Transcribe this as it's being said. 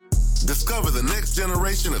Discover the next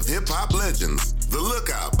generation of hip-hop legends. The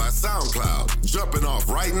Lookout by SoundCloud. Jumping off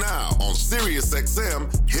right now on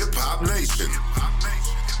SiriusXM Hip Hop Nation.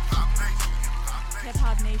 Hip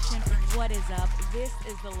Hop Nation, what is up? This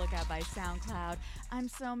is The Lookout by SoundCloud. I'm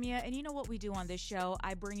Somia, and you know what we do on this show?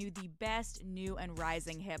 I bring you the best new and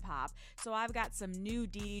rising hip-hop. So I've got some new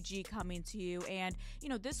DDG coming to you, and, you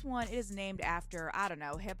know, this one is named after, I don't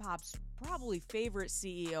know, hip-hop's probably favorite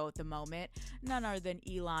CEO at the moment, none other than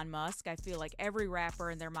Elon Musk. I feel like every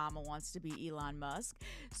rapper and their mama wants to be Elon Musk.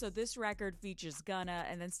 So this record features Gunna,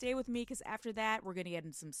 and then stay with me, because after that, we're going to get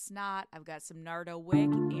into some Snot. I've got some Nardo Wick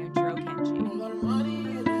and Dro Kenji. A lot of money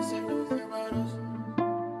and they say don't care about us.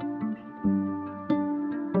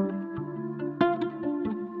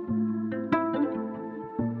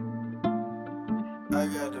 I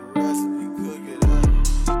got the recipe, cook it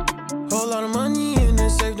up. Whole lot of money in the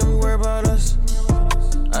safe, don't worry about us.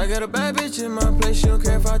 I got a bad bitch in my place, she don't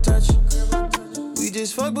care if I touch. We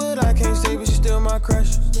just fuck, but I can't stay, but she still my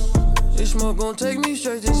crush. This smoke gon' take me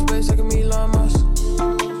straight to space like I'm Elon Musk.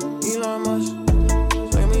 Elon Musk,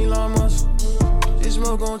 like I'm Elon Musk. This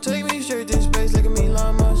smoke gon' take me straight to space like I'm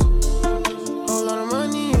Elon Musk. Whole lot of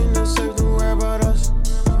money in the safe, don't worry about us.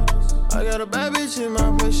 I got a bad bitch in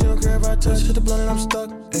my place, she don't care if I touch. Hit the blunt and I'm stuck,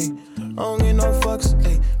 ayy. I don't get no fucks,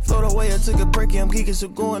 ayy. Float away, I took a break, I'm geeking, so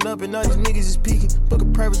going up and all these niggas is peeking. Book a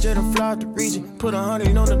private jet and fly out the region. Put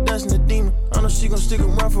 100 on the dust and the demon. I know she gon' stick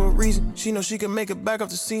around for a reason. She know she can make it back off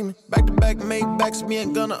the semen. Back to back, make backs, me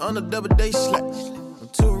and Gunna on the double day slap. I'm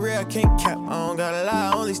too rare, I can't cap. I don't gotta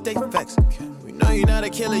lie, I only state facts. We know you not a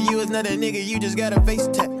killer, you is not a nigga, you just got a face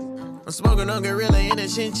tap. I'm smoking on gorilla in a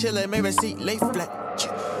chinchilla, maybe seat lay flat.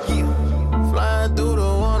 Yeah. Flying through the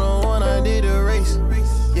one-on-one, I did a race.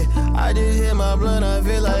 Yeah, I just hit my blunt, I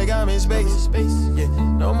feel like I'm in space. Yeah,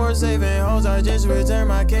 no more saving hoes, I just return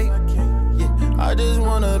my cake. Yeah, I just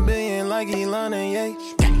want $1 billion like Elon and Ye.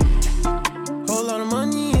 Whole lot of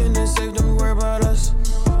money in the safe, don't worry about us.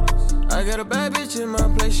 I got a bad bitch in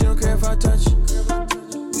my place, she don't care if I touch.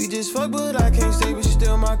 We just fuck, but I can't stay, but she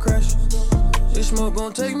still my crush. This smoke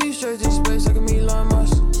gon' take me straight to space like I'm Elon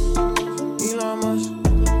Musk. Elon Musk,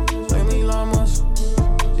 like I'm Elon Musk.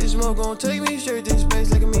 This smoke gon' take me straight to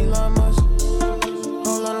space like I'm Elon Musk.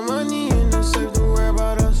 Whole lot of money in the safe, don't worry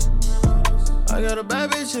about us. I got a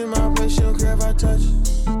bad bitch in my place, she don't care if I touch.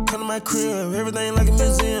 Come to my crib, everything like a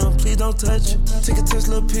museum, please don't touch it. Take a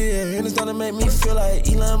Tesla pill, and it's gonna make me feel like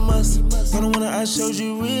Elon Musk. But the one that I showed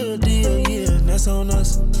you real deal, yeah, that's on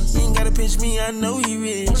us. You ain't gotta pinch me, I know you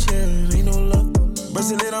rich, yeah, ain't no luck.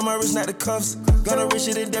 Bracelet on my wrist, not the cuffs. Gonna rich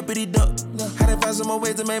it in deputy duck. Had to find some more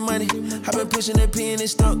ways to make money. I been pushing the P and it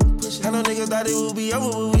stuck. I know niggas thought it would be over,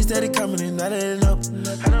 but we steady coming and not letting up.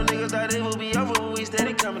 I know niggas thought it would be over, but we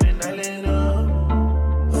steady coming and not letting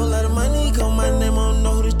up. Whole lot of money, got my name, I don't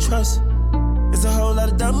know who to trust. There's a whole lot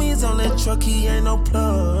of dummies on that truck, he ain't no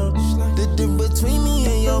plug. The difference between me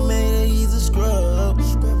and your man, he's a scrub.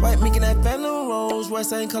 White making that Phantom Rolls, white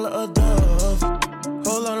same color of Dove.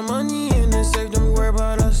 Whole lot of money in the safe, don't worry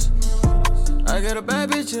about us. I got a bad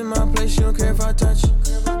bitch in my place, she don't care if I touch.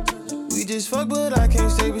 We just fuck, but I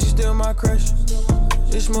can't stay, but she still my crush.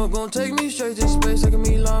 This smoke gon' take me straight to space like I'm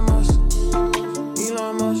Elon Musk.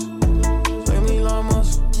 Elon Musk, like I'm Elon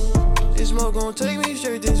Musk. This smoke gon' take me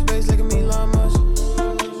straight to space like I'm Elon Musk.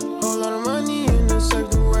 Whole lot of money in the safe,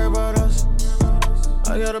 don't worry about us.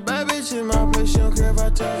 I got a bad bitch in my place, she don't care if I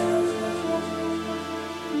touch.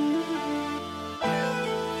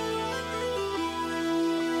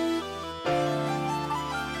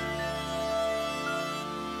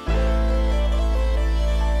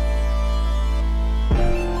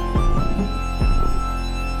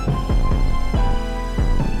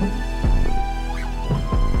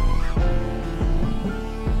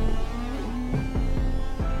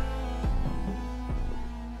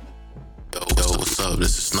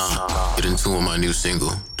 This is Snot. Get into my new single,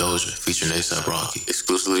 Doja, featuring A$AP Rocky,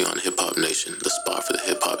 exclusively on Hip Hop Nation, the spot for the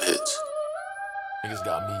hip hop hits. Niggas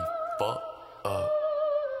got me fucked up.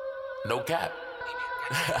 No cap.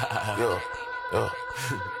 Yeah.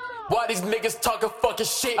 Why these niggas talking fucking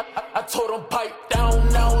shit? I told them pipe down,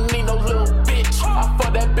 I don't need no little bitch. I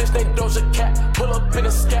fuck that bitch named Doja Cat. Pull up in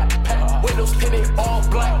a scat pack. Windows tinted all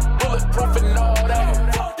black. Bulletproof and all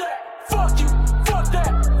that. Fuck that. Fuck you. Fuck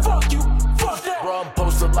that. Fuck you. Bro, I'm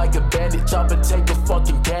posted like a bandit, chop and take a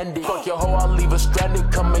fucking candy. Fuck your hoe, I'll leave her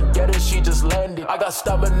stranded. Come and get her, she just landed. I got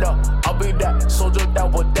stamina, I'll be that soldier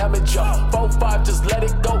that will damage ya. 4-5, just let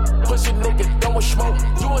it go. Push it, nigga, don't want smoke.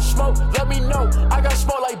 You want smoke? Let me know. I got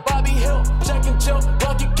smoke like Bobby Hill. Jack and Jill,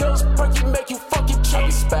 Lucky kills, perky make you fucking chill.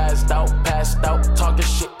 Spazzed out, passed out, talking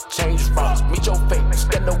shit, change routes. Meet your fate,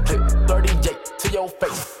 stand no clip, 38 to your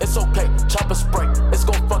face. it's okay, chopper spray. It's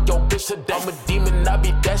gon' fuck your bitch today. I'm a demon, I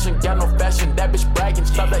be dashing, got no fashion. That bitch bragging,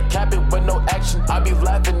 stop that capping with no action. I be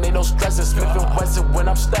laughing, ain't no stressing. Smith and Wesson when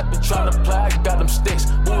I'm stepping, tryna play, I got them sticks.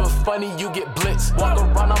 Moving funny, you get blitz. Walk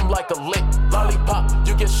around, I'm like a lick. Lollipop,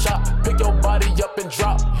 you get shot. Pick your body up and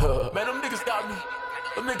drop. Man, them niggas got me.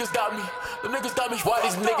 Them niggas got me. Them niggas got me. Why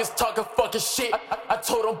these niggas talking fucking shit? I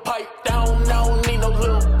told them pipe down. I don't need no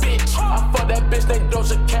little bitch. I fuck that bitch named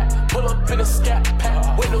Doja Cat. Pull up in a scat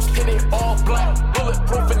pack. Windows tinted all black.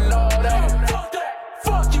 Bulletproof and all that. Fuck that.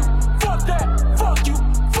 Fuck you. Fuck that. Fuck you.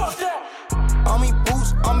 Fuck that. On me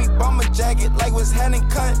boots, on me bomber jacket, like what's hand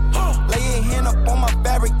and cut. Lay your hand up on my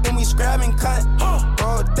fabric, then we scrap and cut.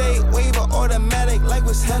 Broad day, waiver, automatic, like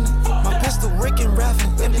what's happening. My pistol, Rick and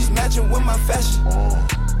Raffin, them just matching with my fashion.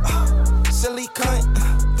 Silly cunt,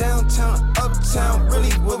 downtown, uptown,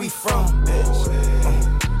 really where we from, bitch.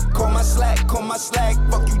 Call my slack,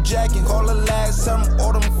 fuck you jacking. Call the last, tell them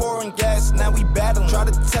all them foreign gas. Now we battling, try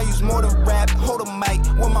to tell you's more than rap. Hold a mic,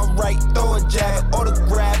 with my right, throw a jab.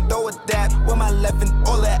 Autograph, throw a dab, with my left and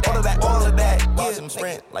all of that. Yeah, them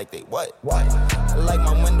sprint like they what? I like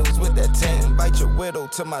my windows with that 10. Invite your widow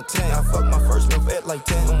to my tent. I fuck my first meal at like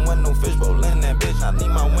 10. Don't want no fish bowl in that bitch. I need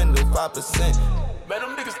my window 5%. Man,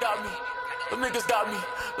 them niggas got me. Them niggas got me.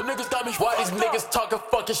 Them niggas got me. Why these niggas talking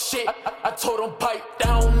fucking shit? I told them pipe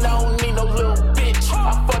down. I don't need no little bitch.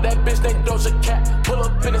 I fuck that bitch named Doja Cat. Pull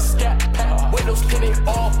up in a scat pack. Windows tinted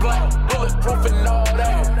all black. Bulletproof and all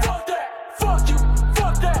that. Fuck that. Fuck you.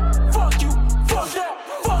 Fuck that. Fuck you. Fuck that.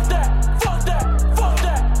 Fuck that. Fuck that. Fuck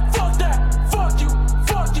that. Fuck that. Fuck you.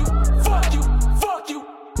 Fuck you. Fuck you. Fuck you.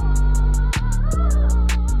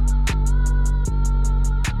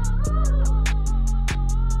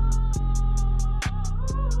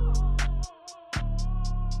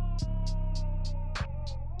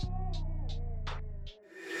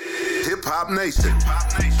 Hip Hop Nation.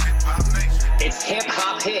 It's Hip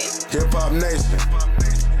Hop Hits. Hip Hop Nation.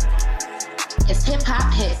 It's Hip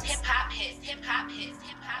Hop Hits. Hip Hop Hits. Hip Hop Hits. Hip Hop Hits.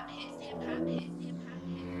 Hip Hop Hits. Hip Hop Hits.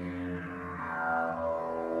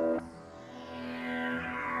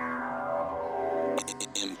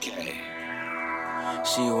 MK.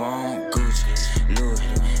 She want Gucci, Louis,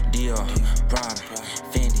 Dior, Prada,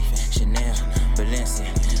 Fendi, Chanel,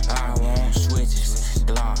 Balenciaga. I want switches,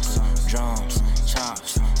 gloss, drums,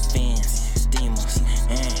 chops, fins, steamers,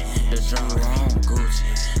 and the drum. I want Gucci,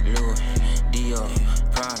 Louis, Dior,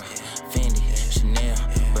 Prada, Fendi, Chanel,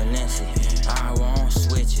 Balenciaga. I want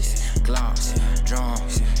switches, gloss,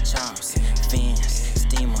 drums, chops, fins,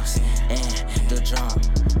 steamers, and the drum.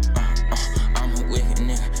 I'm a wicked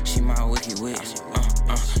nigga, she my wicked witch.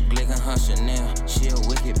 Glicking her Chanel, she a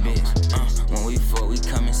wicked bitch. When we fuck, we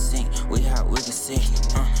come and sink, we hot wicked sick.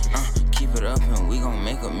 Keep it up and we gon'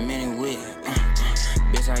 make a mini wig.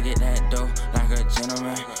 Bitch, I get that dough like a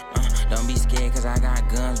gentleman. Don't be scared cause I got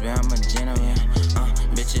guns, but I'm a gentleman.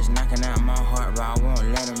 Bitches knocking out my heart, but I won't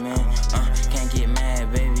let them in. Can't get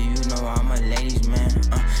mad, baby, you know I'm a ladies man.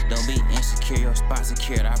 Don't be insecure, your spot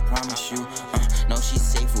secured, I promise you. Know she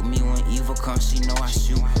safe with me when evil comes, she know I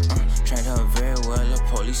shoot. Trained her very well, the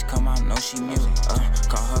police come out, know she mute.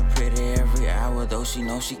 Call her pretty every hour, though she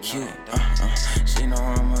know she cute. She know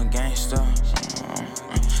I'm a gangster.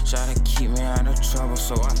 Try to keep me out of trouble,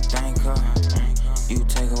 so I thank her. You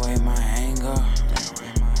take away my anger.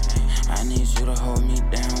 I need you to hold me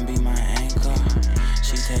down, be my anchor.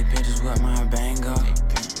 She take pictures with my banger.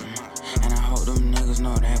 And I hope them niggas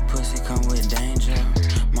know that pussy come with danger.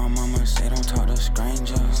 My mama say don't talk to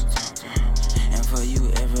strangers. And for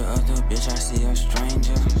you, every other bitch, I see a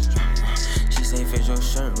stranger. She say fit your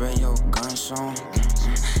shirt, wear your gun shown.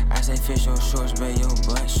 I say fit your shorts, wear your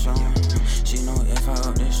butt shown. She know if I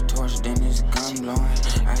up this torch, then it's gun blowing.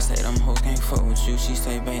 I say them hoes can't fuck with you. She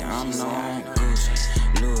say, babe, I'm known. Gucci,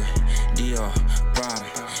 Louis, Dior, Prada,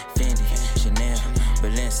 Fendi, Chanel,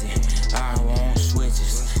 Balenciaga. I want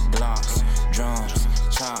switches, gloss, drums,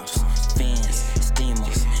 chops, fins,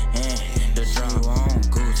 steamers, and the drum. I want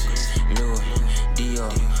Gucci, Louis,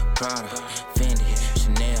 Dior, Prada, Fendi,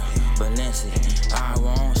 Chanel, Balenciaga. I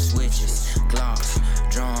want switches, gloss,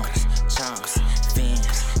 drums, chops, fins,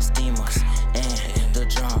 steamers, and the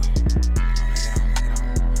drum.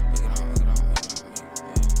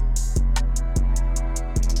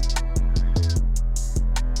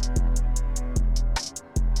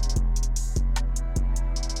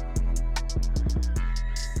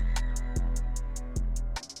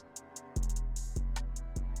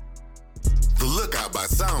 The Lookout by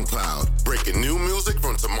SoundCloud, breaking new music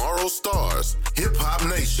from tomorrow's stars. Hip Hop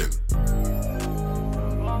Nation.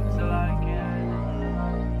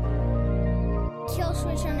 Kill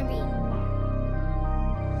switch on the beat.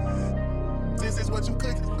 This is what you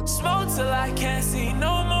cooking. Smoke till I can't see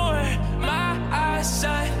no more. My eyes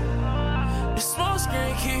shut. The smoke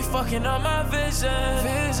screen keep fucking up my vision.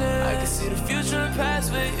 I can see the future and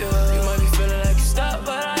past with you. You might be feeling like you stuck,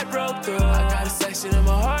 but I broke through. I got a section in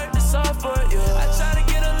my heart that's all for you. I try to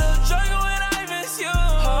get a little drunk when I miss you.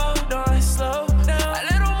 Hold on, slow down. A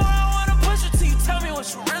little more, I wanna push it till you tell me what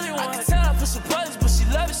you really want. I can tell I push some buttons, but she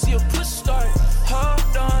love it, she a push start.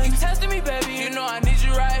 Hold on, you testing me, baby. You know I need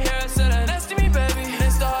you right here, so that's next to me, baby.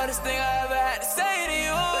 It's the hardest thing I ever had to say to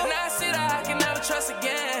you. But now I see that I can never trust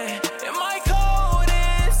again. It might cold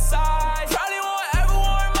inside. Probably won't ever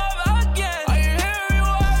warm up again. Are you hearing me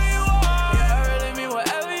wherever you are? Yeah, hurting me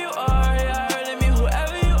wherever you are. Yeah, hurting me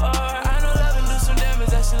whoever you are. I know love and do some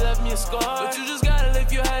damage, that shit left me a scar. But you just gotta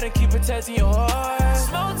lift your head and keep protecting your heart.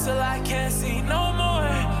 Smoke till I can't see no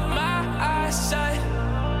more. My eyes shut.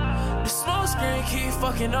 The smoke screen keep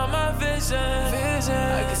fucking up my vision.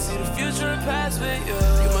 I can see the future and past with you.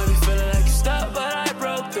 You might be feeling like you stuck, but I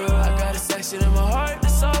broke through. I got a section in my heart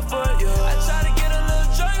that's all for you. I try to get a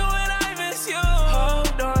little drunk when I miss you.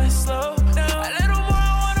 Hold on, slow down. A little more,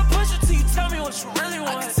 I wanna push it till you tell me what you really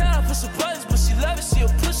want. I can tell I push some buttons, but she love it, she a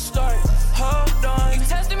push start. Hold on, you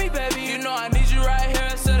testing me, baby. You know I need you right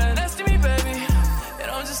here, so that's next to me, baby. And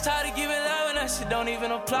I'm just tired of giving love and that shit don't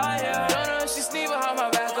even apply, yeah. Don't know if she sneak behind my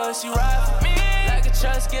back or if she ride for me. Like a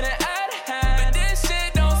trust getting out of hand, but this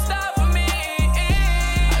shit don't stop for me.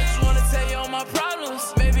 I just wanna tell you all my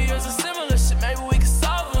problems. Maybe yours are similar shit, maybe we can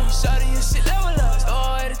solve them. Shawty, your shit level up, go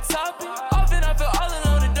ahead and top it. Often I feel all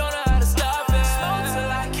alone and don't know how to stop it. Smoke till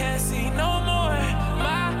I can't see no more.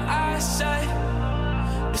 My eyes shut.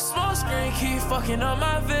 The smoke screen keep fucking up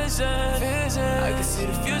my vision. I can see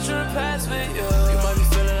the future and past with you. You might be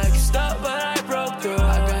feeling like you stuck, but I broke through.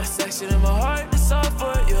 I got a section in my heart that's all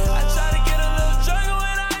for you. I try to get a little drunk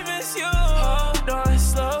when I miss you. Hold on,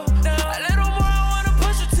 slow down. A little more, I wanna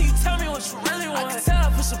push it till you tell me what you really want. I can tell I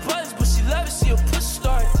push some buttons, but she love it, she a push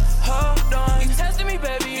start. Hold on, you testing me,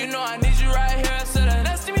 baby. You know I need you right here, so that's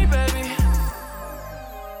next to me, baby.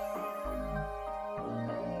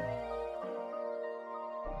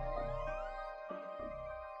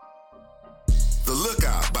 The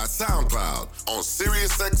Lookout by SoundCloud on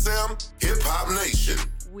SiriusXM Hip Hop Nation.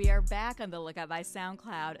 We are back on the Lookout by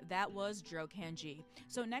SoundCloud. That was Dro Kenji.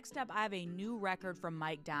 So next up, I have a new record from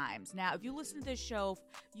Mike Dimes. Now, if you listen to this show,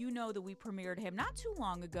 you know that we premiered him not too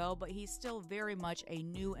long ago, but he's still very much a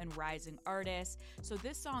new and rising artist. So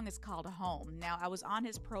this song is called Home. Now, I was on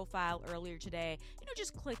his profile earlier today,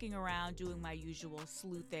 just clicking around, doing my usual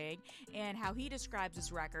sleuthing, and how he describes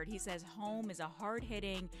this record. He says Home is a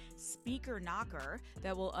hard-hitting speaker knocker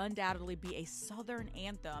that will undoubtedly be a Southern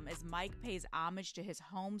anthem as Mike pays homage to his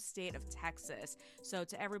home state of Texas. So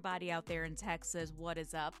to everybody out there in Texas, what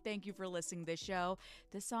is up? Thank you for listening to this show.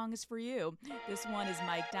 This song is for you. This one is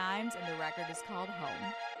Mike Dimes, and the record is called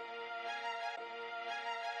Home.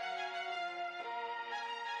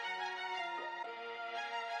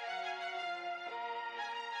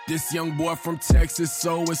 This young boy from Texas,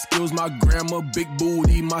 so excuse my grammar. Big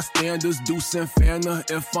booty, my standards, Deuce and Fanta.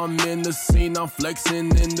 If I'm in the scene, I'm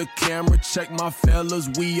flexing in the camera. Check my fellas,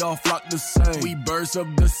 we all flock the same. We birds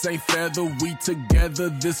of the same feather, we together,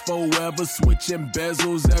 this forever. Switching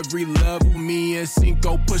bezels every level. Me and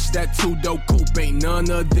Cinco push that two-door coupe. Ain't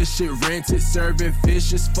none of this shit rented. Serving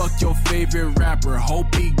fishes, fuck your favorite rapper.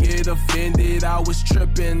 Hope he get offended. I was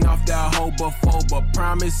tripping off that hoe before, but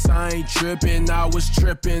promise I ain't tripping. I was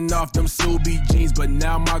tripping off them Subi jeans, but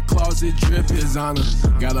now my closet drip is honor.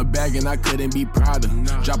 Got a bag and I couldn't be prouder.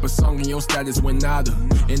 Drop a song and your status went nada.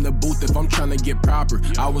 In the booth if I'm tryna get proper.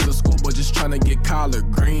 I was a schoolboy just tryna get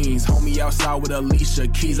collard greens. Homie outside with Alicia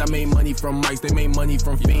Keys. I made money from mics, they made money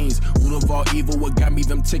from fiends. Root of all evil, what got me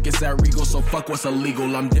them tickets at Regal? So fuck what's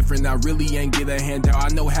illegal, I'm different, I really ain't get a handout. I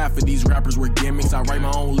know half of these rappers were gimmicks. I write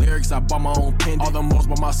my own lyrics, I bought my own pen. All the most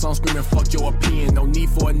but my song screaming fuck your opinion. No need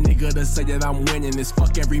for a nigga to say that I'm winning. It's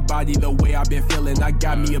fuck everybody the way I've been feeling. I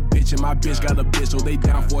got me a bitch and my bitch got a bitch, so they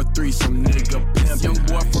down for a threesome, nigga pimpin'. Young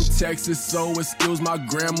boy from Texas, so excuse my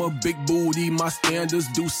grammar. Big booty, my standards,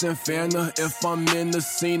 Deuce and Fanta. If I'm in the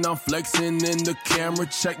scene, I'm flexing in the camera.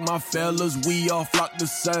 Check my fellas, we all flock the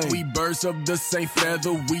same. We birds of the same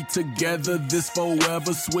feather, we together, this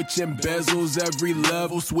forever. Switching bezels every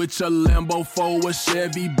level. Switch a Lambo for a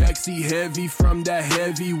Chevy, backseat heavy from that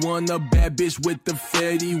heavy. Want a bad bitch with the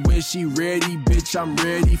fetty. When she ready, bitch, I'm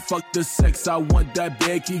ready. Fuck the sex, I want that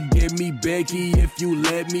Becky. Give me Becky, if you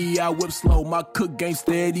let me. I whip slow, my cook game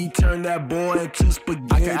steady. Turn that boy into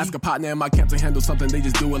spaghetti. I can ask a partner in my camp to handle something. They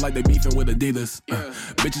just do it like they beefing with Adidas.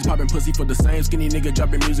 Bitches popping pussy for the same skinny nigga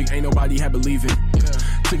dropping music. Ain't nobody had believing.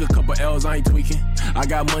 took a couple L's, I ain't tweaking. I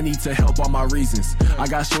got money to help all my reasons. I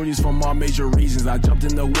got shorties from all major regions. I jumped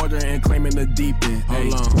in the water and claiming the deep end.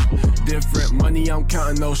 Hold on. Different money, I'm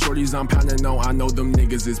counting those shorties I'm pounding on. I know them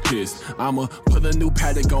niggas is pissed. I'ma put a new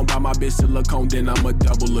paddock on, buy my bitch silicone, then I'ma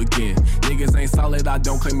double again. Niggas ain't solid, I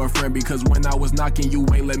don't claim a friend, because when I was knocking, you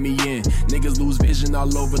ain't let me in. Niggas lose vision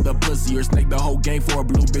all over the pussy or snake the whole game for a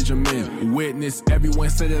blue Benjamin. Witness, everyone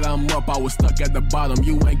said that I'm up, I was stuck at the bottom.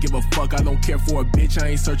 You ain't give a fuck, I don't care for a bitch. I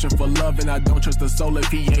ain't searching for love, and I don't trust the soul if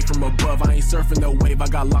he ain't from above. I ain't surfing the wave, I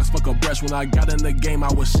got locks, fuck a brush. When I got in the game,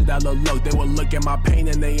 I was shit out of luck. They would look at my pain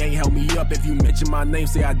and they ain't help me up. If you mention my name,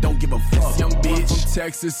 say I don't give a fuck. Young bitch from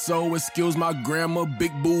Texas, so excuse my grammar.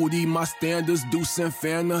 Big booty, my standards, Deuce and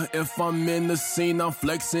Fanta. If I'm in the scene, I'm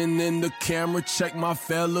flexing in the camera. Check my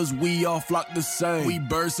fellas, we all flock the same. We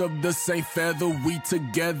birds of the same feather, we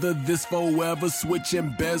together, this forever.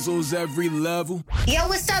 Switching bezels every level. Yo,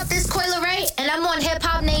 what's up? This Coiler Ray, and I'm on Hip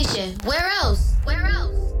Hop Nation. Where else? Where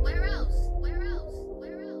else? Where else? Where else?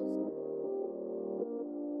 Where else?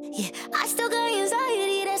 Yeah, I still got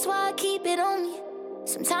anxiety, that's why I keep it on me.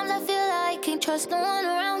 Sometimes I feel like I can't trust no one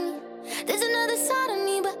around me. There's another side of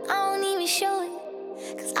me, but I don't even show it.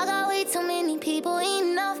 Cause I got way too many people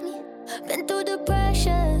eating off me. Been through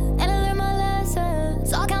depression, and I learned my lesson.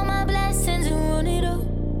 So I count my blessings and run it up.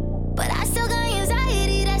 But I still got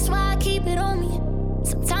anxiety, that's why I keep it on me.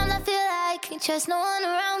 Sometimes I feel like I can't trust no one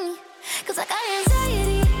around me. Cause I got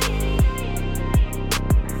anxiety.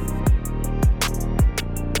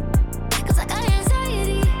 Cause I got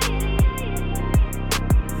anxiety.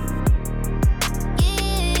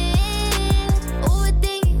 Yeah,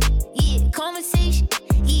 overthinking. Yeah, conversation.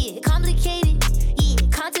 Yeah, complicated. Yeah,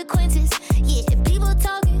 consequences. Yeah, people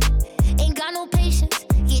talking. Ain't got no patience.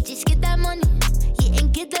 Yeah, just get that money. Yeah,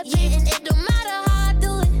 and get that patience. Yeah, and it don't matter how I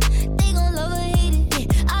do it. They gon' love or hate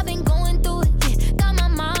it. Yeah, I've been going through it. Yeah, got my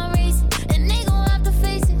mind racing. And they gon' have to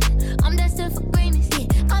face it. I'm destined for greatness. Yeah,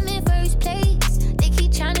 I'm in first place. They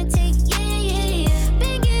keep trying to take it. Yeah, yeah, yeah.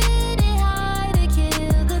 Been getting high to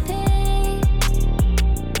kill the pain.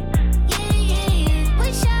 Yeah, yeah, yeah.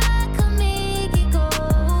 Wish I could make it go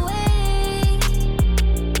away.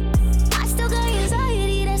 I still got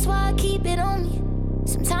anxiety, that's why I keep it on me.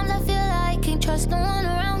 Sometimes I feel like I can't trust no one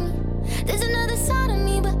around me. There's another side of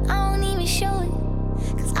me, but I don't even show it.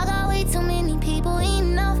 Cause I got way too many people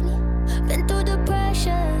eating off me. Been through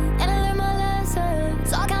depression, and I learned my lesson.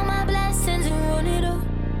 So I count my blessings and run it up.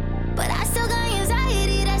 But I still got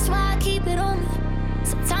anxiety, that's why I keep it on me.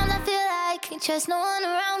 Sometimes I feel like I can't trust no one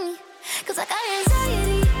around me. Cause I got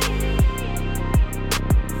anxiety.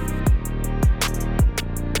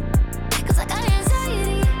 Cause I got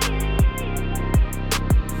anxiety.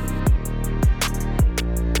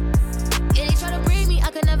 Yeah, they try to break me, I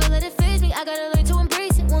could never let it phase me. I gotta learn to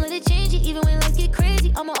embrace it, won't let it change it. Even when life get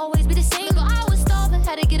crazy, I'ma always be the same. Remember I was starving,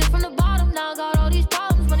 had to get it from the bottom. Now I got all these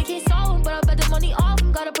problems, money can't solve them. But I bet the money off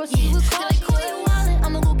them, gotta proceed with caution. Like, cool your wallet,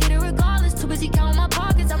 I'ma go get it regardless. Too busy counting my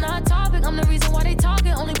pockets, I'm not a topic. I'm the reason why they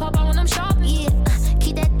talking, only pop out when I'm shopping. Yeah,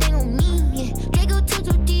 keep that thing on me, yeah. Can't go too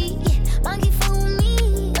deep, yeah. Monkey fuck with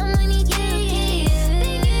me, I'm money, yeah, yeah, yeah.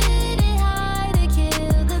 Been getting high to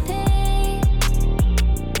kill the pain.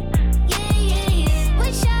 Yeah, yeah, yeah.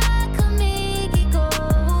 Wish I could make it go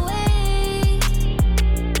away.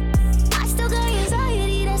 I still got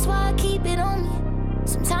anxiety, that's why I keep it on me.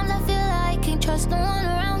 Sometimes I feel like I can't trust no one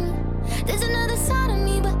around me. There's another side of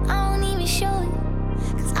me, but I don't even show it.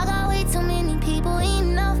 Cause I got way too many people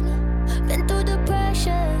eating off me. Been through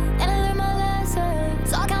depression, and I learned my lesson.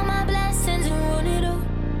 So I count my blessings and run it up.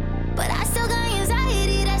 But I still got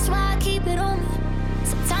anxiety, that's why I keep it on me.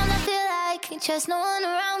 Sometimes I feel like I can't trust no one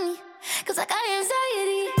around me. Cause I got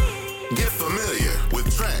anxiety. Get familiar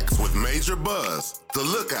with tracks with major buzz. The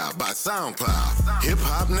Lookout by SoundCloud. Hip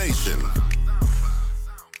Hop Nation.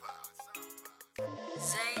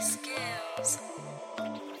 Say skills.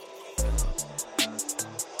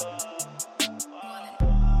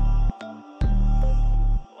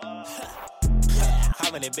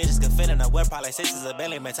 How many bitches can fit in a whip? Probably 6 is a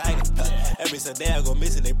belly man tiger. Every Sunday I go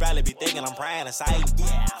missing, they probably be thinking I'm praying aside.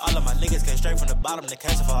 All of my niggas came straight from the bottom, they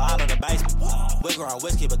catch for all of the basement. Wiggle on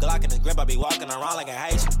whiskey, but Glock in his grip, I be walking around like a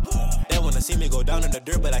Haitian. They wanna see me go down in the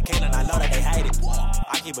dirt, but I can't, and I know that they hate it.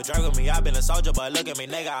 I keep a drug with me, I been a soldier, but look at me,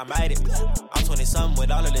 nigga, I made it. I'm 20-something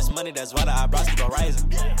with all of this money, that's why the eyebrows keep on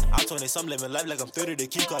rising. I'm 20-something living life like I'm 30, they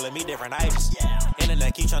keep calling me different ages. In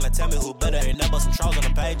internet keep tryna tell me who better, ain't nothing but some trolls on the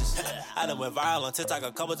pages. I done went viral on TikTok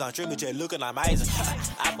a couple times, streaming just looking amazing.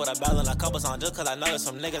 I put a bell in a couple songs just cause I know there's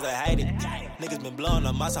some niggas that hate it. Niggas been blowing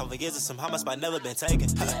up my song for years and some hummus but never been taken.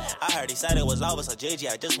 I heard he said it was over, so JG,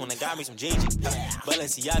 I just went and got me some JG.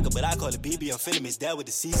 Balenciaga, but I call it BB, I'm finna miss that with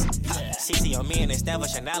the CC. CC on me and they stand for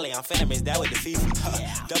Chanel, I'm finna miss that with the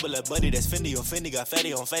FIFA. Double a buddy that's Fendi on Fendi, got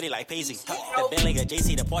Fetty on Fetty like Pacey. The Bentley got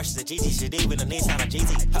JC, the Porsche, the GT, shit even the Nissan on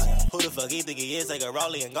GT. Who the fuck he think he is? Like a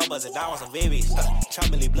Rollie and go buzz it down with some babies.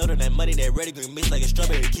 Choppily bloated that money, that ready green mix like a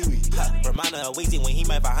strawberry kiwi. Reminder of Weezy when he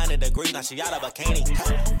made 500 degrees, now she out of bikini.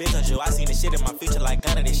 Bitch on you, I seen the shit in my future like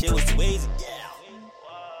none of this shit was too easy.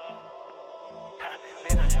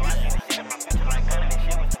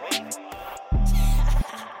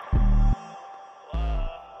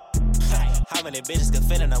 How many bitches can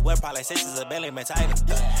fit in a whip? Probably 6 is a belly man tighter.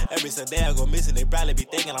 Every Sunday I go missing, they probably be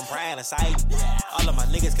thinking I'm praying aside. All of my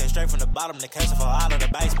niggas came straight from the bottom, they catch fall out of the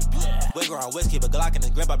basement. Wiggle on whiskey, but Glock in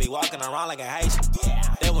his grip, I be walking around like a Haitian.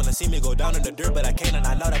 They wanna see me go down in the dirt, but I can't and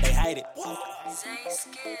I know that they hate it.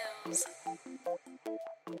 SiriusXM's.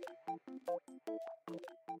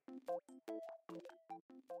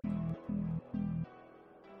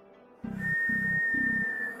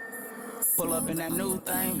 Pull up in that new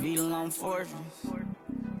thing, Beetle on Fortress.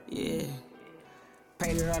 Yeah.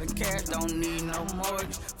 Paid it all the cash, don't need no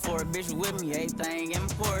mortgage. For a bitch with me, everything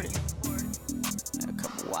imported. A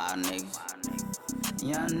couple wild niggas.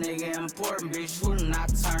 Young nigga important, bitch, who not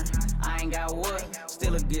turn? I ain't got what,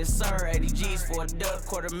 still a good sir. 80 G's for a duck,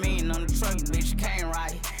 $250,000 on the truck, bitch, can't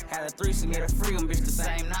right. Had a threesome, get a free one, bitch, the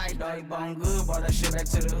same night. Doggy bone good, brought that shit back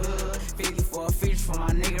to the hood. 50 for a fish for my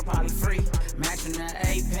nigga, probably free. Matching that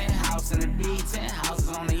A penthouse and the D, 10 houses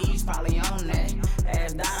on the east, probably on that.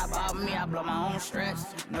 Ask doubt about me, I blow my own stretch.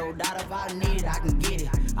 No doubt if I need it, I can get it.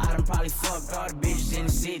 I done probably fucked all the bitches in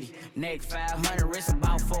the city. Neck 500, wrist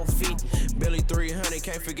about 450. Billy 300,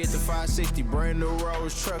 can't forget the 560. Brand new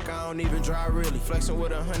Rolls truck, I don't even drive really. Flexing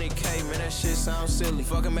with 100K, man, that shit sound silly.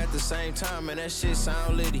 Fuck 'em at the same time, man, that shit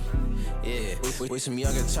sound litty. Yeah, we some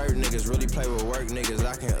younger turd niggas, really play with work niggas.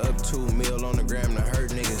 I can up 2 mil on the gram to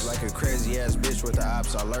hurt niggas. Like a crazy ass bitch with the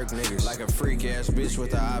ops, I lurk niggas. Like a freak ass bitch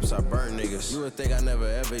with the ops, I burn niggas. You would think I never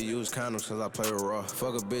ever use condoms cause I play with raw.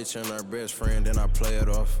 Fuck a bitch and her best friend, then I play it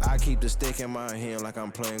off. I keep the stick in my hand like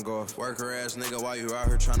I'm playing golf. Worker ass nigga, why you out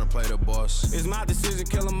here trying to play the boss? It's my decision,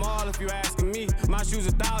 kill them all if you asking me. My shoes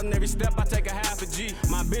 1,000, every step I take a half a G.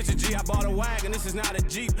 My bitch a G, I bought a wagon, this is not a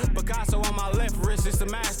Jeep. Picasso on my left wrist, it's a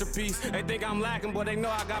masterpiece. They think I'm lacking, but they know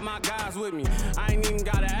I got my guys with me. I ain't even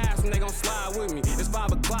gotta ask them, they gon' slide with me. It's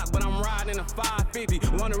 5 o'clock, but I'm riding a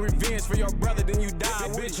 550. Want a revenge for your brother, then you die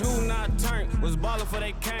with bitch, who not turned? Was ballin' for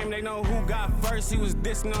they came, they know who got first. He was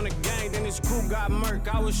dissing on the gang, then his crew got murked.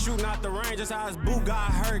 I was shooting out the range, that's how his boo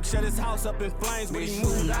got hurt. Shut his house up in flames, but he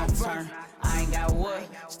moved out first. I ain't got what,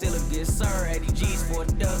 still a good sir. 80 G's for a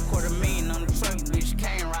duck, $250,000 on the truck, bitch,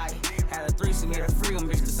 can't right. Had a threesome, get a free one,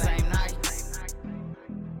 bitch, the same night.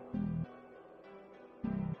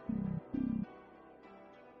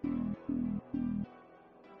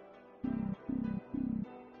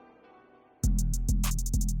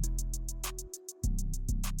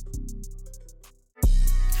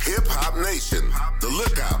 Hip Hop Nation, The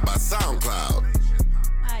Lookout by SoundCloud.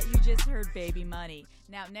 You just heard Baby Money.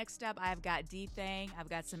 Now, next up, I've got D-Thang, I've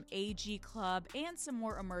got some AG Club, and some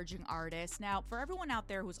more emerging artists. Now, for everyone out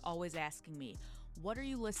there who's always asking me, what are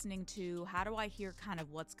you listening to? How do I hear kind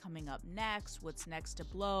of what's coming up next? What's next to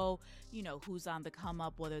blow? You know, who's on the come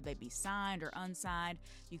up, whether they be signed or unsigned.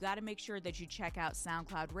 You got to make sure that you check out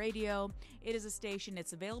SoundCloud Radio. It is a station.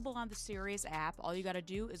 It's available on the Sirius app. All you got to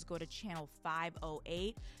do is go to channel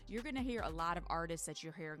 508. You're going to hear a lot of artists that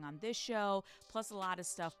you're hearing on this show, plus a lot of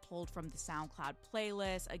stuff pulled from the SoundCloud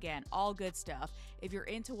playlist. Again, all good stuff. If you're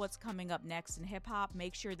into what's coming up next in hip hop,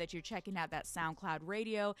 make sure that you're checking out that SoundCloud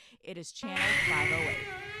Radio. It is channel 508.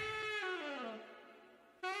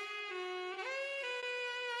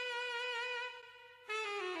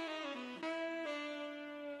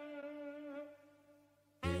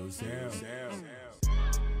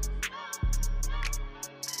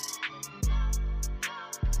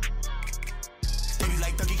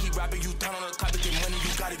 Rapping, you down on the clock to get money,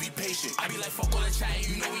 you gotta be patient. I be like, fuck all the chatting,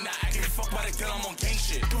 you know we not acting. Fuck by the girl, I'm on gang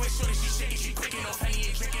shit. Do it shorty, she shaking, she quick, ain't no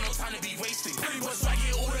penny, ain't drinking, no time to be wasted. Pretty much I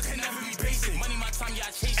get older, can never be basic. Money, my time,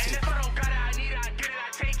 yeah, I chase it. And if I don't got it, I need it, I get it,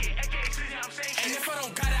 I take it. AKA season, I'm saying shit. And if I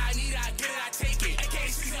don't got it, I need it, I get it, I take it.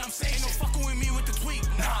 AKA season, I'm saying shit. Ain't no fucking with me with the tweak.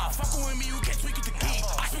 Nah, fucking with me, you can't tweak at the geek.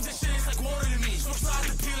 I spit this shit, it's like water to me. So slide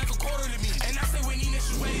the peel like a quarter to me. And I say when Nina,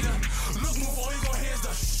 she ready to look, move, all you gon' hear is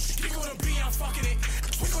the shh. Kick on the beat, I'm fucking it.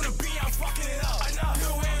 Quick on the beat, I'm fucking it up. I know,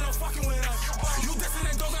 you ain't no fucking with us. You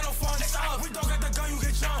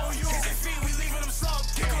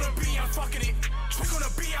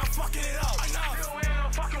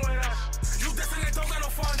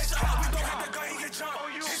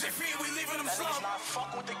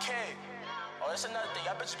That's another thing.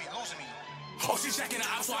 Y'all bitches be losing me. Oh, she checking her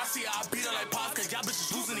out, so I see her. I beat her like Pops, cause y'all bitches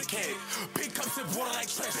losing the kid. Big cups and water like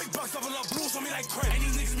trash. Big bucks double up blues on me like crap. And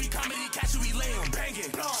these niggas be comedy, catch you, we lay him. Banging,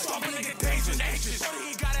 stop a nigga dangerous. Anxious, shorty,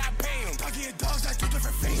 he got it, I pay him. Ducky and dogs like two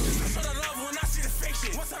different faces. I show the love when I see the fake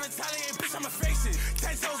shit. Once I'm Italian, bitch, I'ma face it.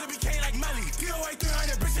 10 toes, it became like Melly. DOA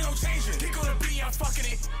 300, bitch, ain't no changing. Kick on the beat, I'm fucking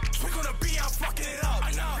it. Quick on the beat, I'm fucking it up.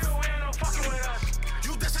 I know, you ain't no fucking with us.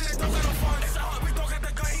 You dissing it, don't get no fun. It's hard, we don't get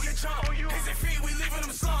the gun, he get jumped. On you, his and feet, we leaving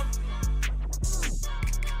him slump.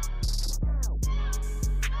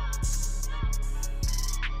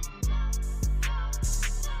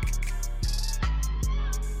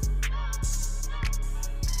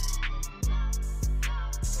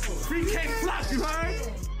 You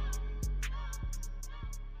heard?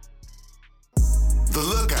 The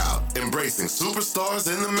Lookout, Embracing Superstars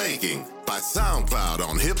in the Making by SoundCloud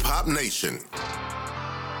on Hip Hop Nation.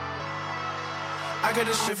 I got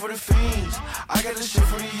this shit for the fiends, I got this shit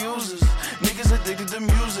for the users. Niggas addicted to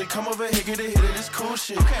music, come over here, get a hit of this cool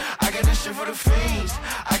shit. I got this shit for the fiends,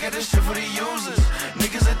 I got this shit for the users.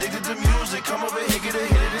 Niggas addicted to music, come over here, get a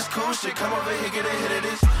hit of this cool shit. Come over here, get a hit of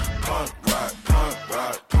this punk rock, punk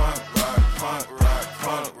rock, punk rock, punk rock,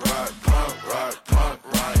 punk rock, punk rock, punk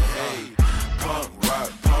rock, hey. Punk rock,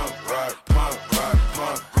 punk rock, punk rock,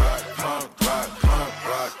 punk rock, punk rock, punk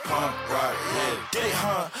rock, punk rock, yeah. Get it,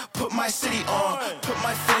 huh? Put my city on, put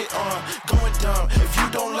my fit on, going dumb. If you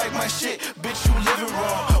don't like my shit, bitch, you living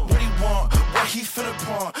wrong. What he want, what he finna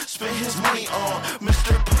pawn, spend his money on,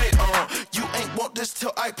 Mr. Put it on. You ain't want this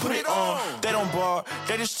till I put it on. They don't bar,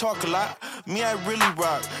 they just talk a lot. Me, I really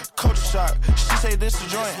rock. Culture shock, she say this a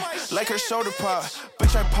joint, like her shoulder pop.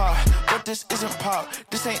 Bitch, I pop, but this isn't pop.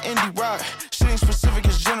 This ain't indie rock. Shit ain't specific,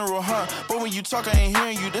 it's general, huh? But when you talk, I ain't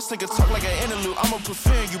hearing you. This nigga talk like an interlude. I'ma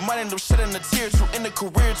prefer you. Might end up shedding a tear too, in the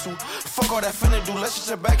career too. Fuck all that finna do. Let's just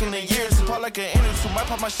get back in the years. Pop like an interview. Might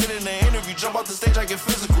pop my shit in the interview. Jump off the stage, I get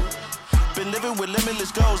physical. Been living with limitless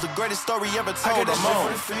goals, the greatest story ever told. I got this shit for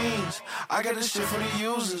the fiends, I got this shit for the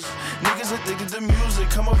users. Niggas addicted to music,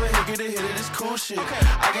 come over here, get a hit of this cool shit.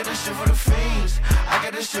 I got this shit for the fiends, I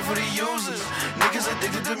got this shit for the users. Niggas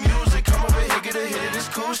addicted to music, come over here, get a hit of this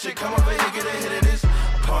cool shit. Come over here, get a hit of this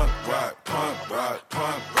punk rock, punk rock,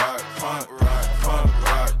 punk rock, punk rock, punk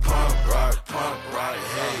rock, punk rock, punk rock,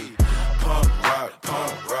 hey. Punk rock,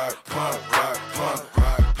 punk rock, punk rock, punk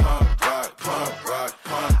rock, punk rock, punk rock,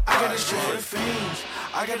 punk. I got this shit for the fiends,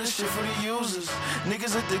 I got this shit for the users.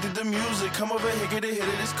 Niggas addicted to music, come over here, get a hit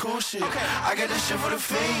of this cool shit. I got this shit for the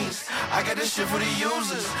fiends, I got this shit for the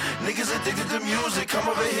users. Niggas addicted to music, come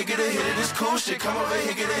over here, get a hit of this cool shit. Come over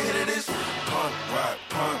here, get a hit of this punk rock,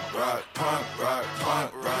 punk rock, punk rock,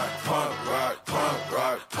 punk rock, punk rock, punk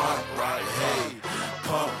rock, punk rock, hey.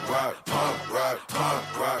 Punk rock, punk rock,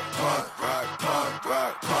 punk rock, punk rock, punk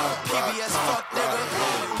rock, punk rock. PBS fuck nigga.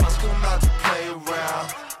 Punks come out to play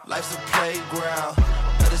around. Life's a playground.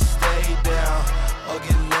 Better stay down or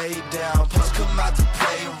get laid down. Punks come out to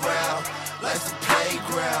play around. Life's a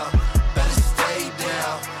playground. Better stay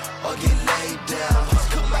down or get laid down. Punks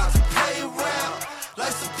come out to play around.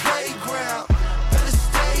 Life's a playground. Better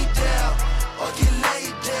stay down or get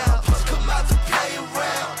laid down. Punks come out to play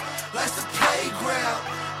around. Life's a playground.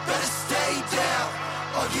 Better stay down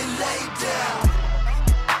or get laid down.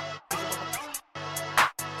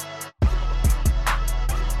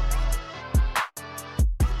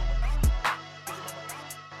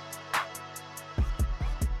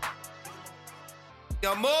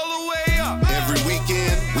 I'm all the way up. Every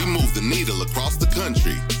weekend, we move the needle across the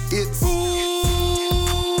country. It's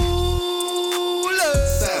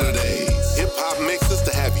Saturdays. Hip-hop mixes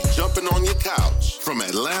to have you jumping on your couch. From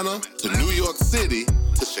Atlanta to New York City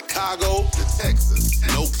to Chicago to Texas.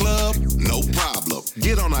 No club, no problem.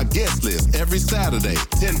 Get on our guest list every Saturday,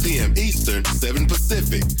 10 p.m. Eastern, 7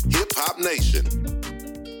 Pacific. Hip-Hop Nation.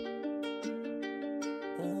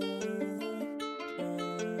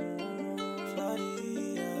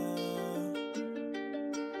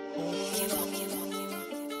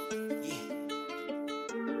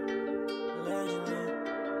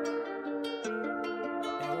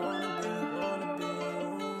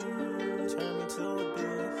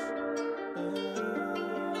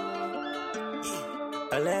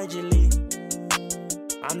 Allegedly,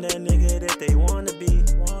 I'm that nigga that they wanna be.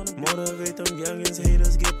 Motivate them youngins,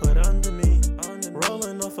 haters get put under me.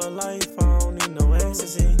 Rolling off a life, I don't need no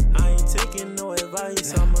ecstasy. I ain't taking no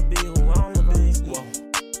advice, I'ma be who I wanna be.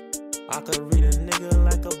 I could read a nigga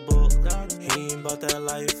like a book. He ain't about that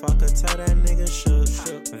life, I could tell that nigga shook.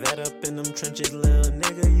 Vet up in them trenches, little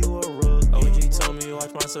nigga, you a rook. OG told me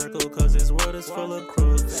watch my circle, cause this world is full of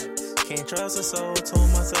crooks. Can't trust a soul, told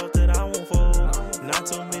myself that I won't fold. Not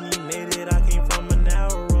too many made it, I came from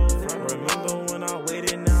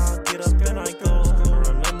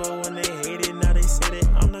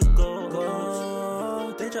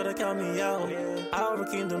try to count me out. I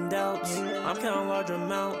overcame them doubts. I'm counting large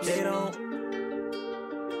amounts. They don't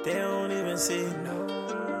even see.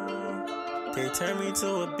 They turn me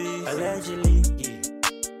to a beast. Allegedly,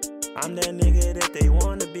 I'm that nigga that they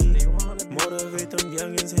wanna be. Motivate them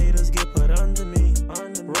youngins, haters get put under me.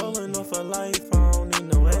 Rolling off a life, I don't need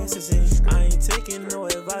no ecstasy. I ain't taking no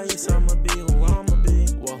advice, I'ma be who I'ma be.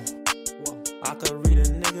 I could read a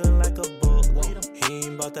nigga like a book. He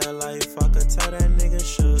ain't about that life, I could tell that nigga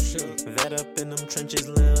shook. Vet up in them trenches,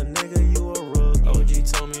 little nigga, you a rook. OG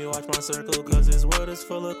told me watch my circle, cause this world is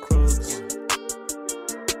full of crooks.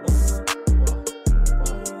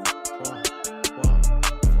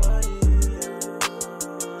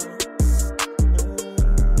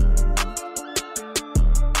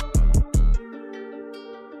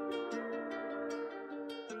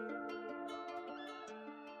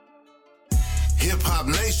 Hip Hop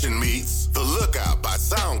Nation meets The Lookout by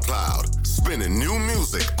SoundCloud, spinning new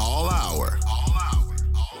music all hour.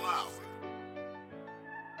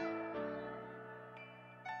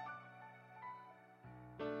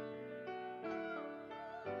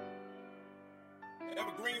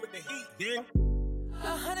 Evergreen with the heat, yeah.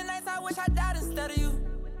 100 nights I wish I died instead of you.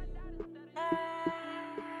 I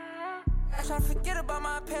try to forget about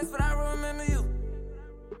my past, but I remember you.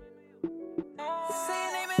 Say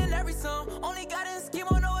your name in every song. Only got in scheme,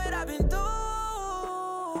 don't know what I've been through.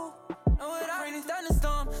 Know what I've been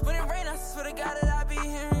thunderstorm. When it rain, I swear to God that I be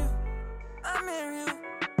hearing you. I'm hearing you.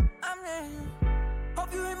 I'm hearing you.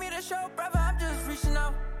 Hope you hear me the show, brother. I'm just reaching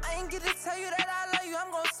out. I ain't get to tell you that I love you.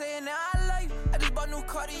 I'm gon' say it now. I love you. I just bought new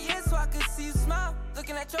Cartier so I could see you smile.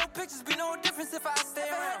 Looking at your pictures, be no difference if I stay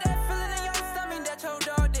around. Had that feeling in your stomach that your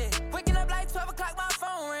dog did. Waking up like 12 o'clock, my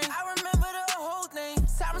phone ring. I remember the whole thing.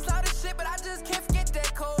 Sirens loud as shit, but I just can't forget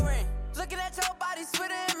that cold ring. Looking at your body, swear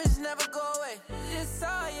the image never go away. It's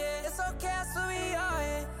all, yeah, it's okay, I swear we all,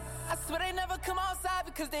 yeah. I swear they never come outside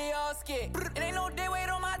because they all scared. It ain't no day wait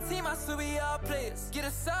on my team, I swear we all players. Get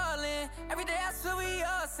us all in, every day I swear we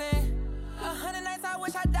all sing. 100 nights I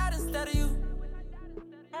wish I died instead of you.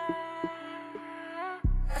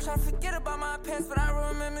 I try to forget about my past, but I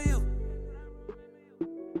remember you.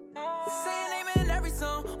 Say your name in every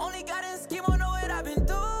song. Only got in scheme, don't know what I've been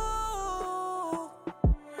through.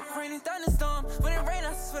 Raining thunderstorm. When it rain,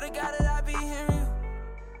 I swear to God that I be hearing you.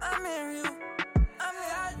 I'm hearing you. I'm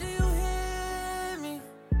here. How do you hear me?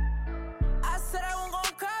 I said I wasn't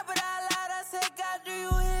gon' cry, but I lied. I said, God, do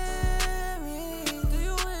you hear me? Do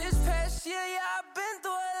you hear me? This past year, yeah, I've been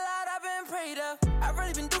through a lot. I've been prayed up. I've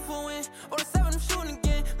really been through for win. On the 7, I'm shooting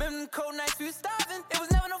again. Remember them cold nights we was starving. It was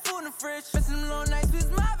never no food in the fridge. Missing them long nights we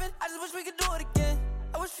was mobbing. I just wish we could do it again.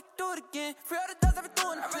 I wish we could do it again. Free all the dogs I've been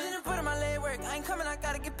doing. I really didn't put in my leg work. I ain't coming, I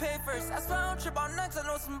gotta get paid first. I swear I don't trip on nuts. I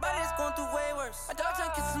know somebody that's going through way worse. My dog trying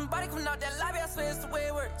to kiss somebody coming out that lobby. I swear it's the way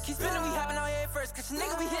it works. Keep spinning, we hopping out here first. Cause your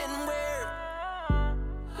nigga be hitting them weird.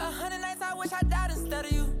 100 nights I wish I died instead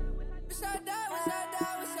of you. Wish I died, wish I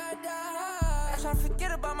died, wish I died. I try to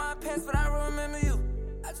forget about my past, but I remember you.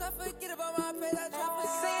 I try to forget about my past, I try to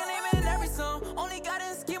forget. Say your name in every song. Only got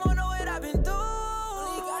in scheme, don't know what I've been through.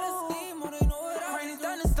 Only got in scheme, don't know what I've been through. Raining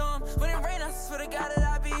thunderstorm. When it rain, I swear to God that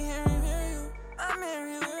I be hearing you. I'm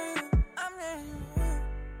hearing you. I'm hearing you.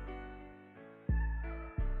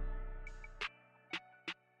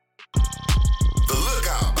 The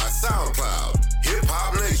Lookout by SoundCloud, Hip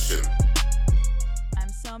Hop Nation. I'm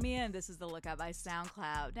Somia, and this is The Lookout by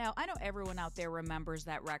SoundCloud. Now, I know everyone out there remembers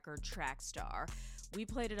that record, Track Star. We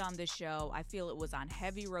played it on this show. I feel it was on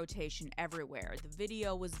heavy rotation everywhere. The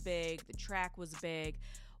video was big. The track was big.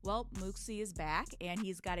 Well, Mooksy is back, and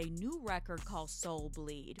he's got a new record called Soul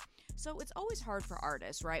Bleed. So it's always hard for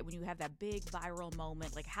artists, right? When you have that big viral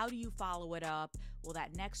moment, like how do you follow it up? Will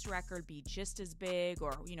that next record be just as big?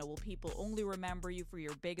 Or, will people only remember you for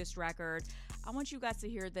your biggest record? I want you guys to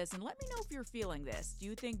hear this and let me know if you're feeling this. Do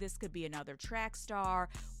you think this could be another Track Star?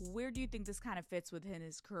 Where do you think this kind of fits within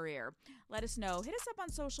his career? Let us know. Hit us up on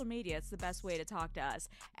social media. It's the best way to talk to us.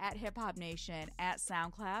 At Hip Hop Nation, at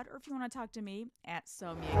SoundCloud, or if you want to talk to me, at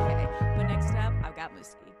Somia K. But next up, I've got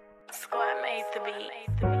Mooksy. Squad made the beat.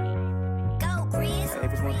 Go, Chris. Hey,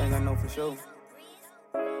 if it's one thing I know for sure,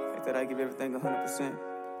 it's that I give everything 100%.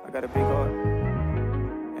 I got a big heart.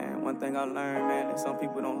 And one thing I learned, man, that some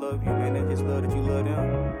people don't love you, man. They just love that you love them.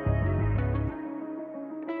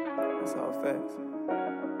 That's all facts.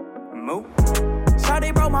 Move.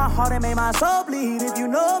 Shawty broke my heart and made my soul bleed. If you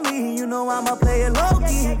know me, you know I'ma play it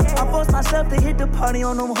low-key. I forced myself to hit the party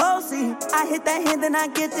on them hoes. I hit that hand, then I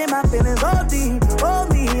get in my feelings OD. Oh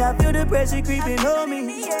me, I feel the pressure creeping on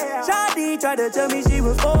me. Shawty tried to tell me she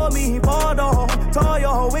was for me. Pardon, tore your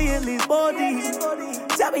whole way at least 40.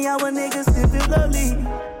 Tell me how a nigga still feel lonely.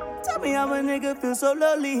 Tell me how a nigga feel so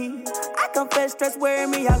lonely. I confess stress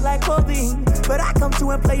wearing me out like clothing, but I come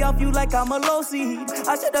to and play off you like I'm a low seed.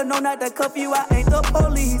 I should've known not to cuff you, I ain't the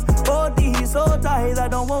police. All these so ties, I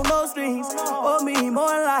don't want no strings. Or me, more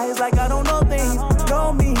lies like I don't know things.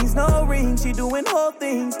 No means, no rings, she doing whole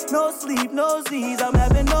things. No sleep, no Z's, I'm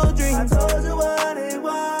having no dreams. I told you what it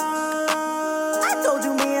was. I told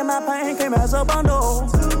you me and my pain came as a bundle.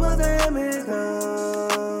 Too much damage done.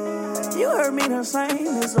 You heard me the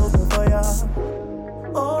same, it's over for ya.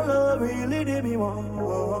 Oh, love really did me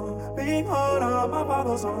wrong. Being hard on my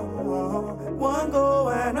father's son. One go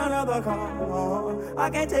and another come. I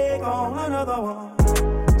can't take on another one.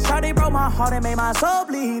 Shawty broke my heart and made my soul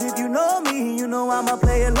bleed. If you know me, you know I'ma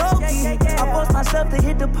play it low-key. I forced myself to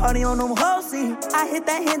hit the party on them hoes. I hit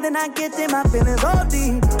that hand, then I get in my feelings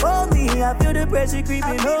OD. Oh me, I feel the pressure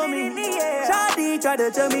creeping on me. Shawty tried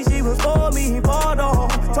to tell me she was for me. Fought on,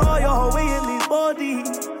 tore your way at least 40.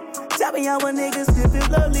 Tell me how a nigga still feel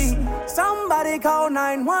lonely. Somebody call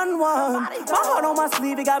 911. My heart on my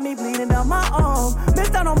sleeve, it got me bleeding down my arm.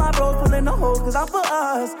 Missed out on my bros, pulling the hole, cause I'm for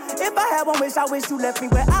us. If I had one wish, I wish you left me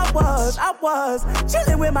where I was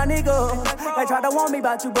chilling with my nigga. They tried to warn me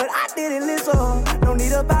about you, but I didn't listen. Don't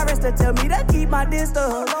need a virus to tell me to keep my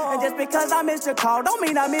distance. And just because I missed your call, don't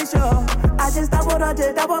mean I miss you. I just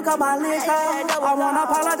double cut my list up. I wanna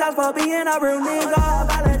apologize for being a real nigga.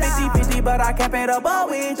 It's 50-50, but I can't pay the bill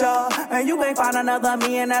with y'all. And you can't find another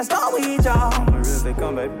me, and that's all with y'all. Really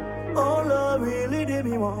come, baby. Oh, love really did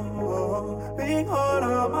me wrong. Being hard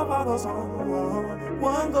on my father's son.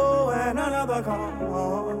 One go and another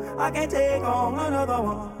come. I can't take on another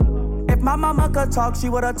one. If my mama could talk, she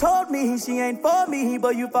would've told me she ain't for me,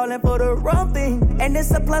 but you falling for the wrong thing. And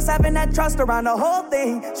it's a plus having that trust around the whole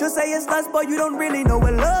thing. She'll say it's lust, but you don't really know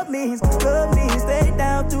what love means. Love means stay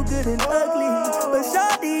down through good and ugly. But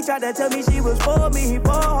Shawty tried to tell me she was for me.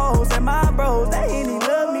 For hoes and my bros, they ain't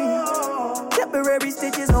love me. Temporary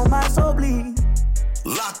stitches on my soul bleed.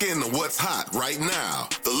 Lock in to what's hot right now.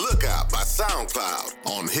 The Lookout by SoundCloud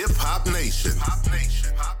on Hip Hop Nation.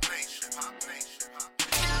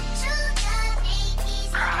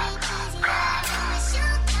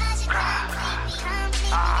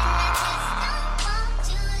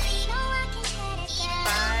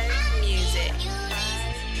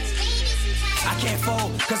 I can't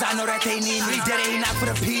fold, cause I know that they need me. Dead ain't not for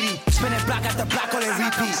the PD. Spinning block after block on the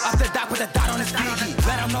repeat. Off the dock with a dot on his biggie.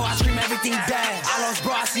 Let them know I scream everything dead. I lost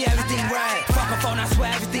bro, I see everything red. Fuck a phone, I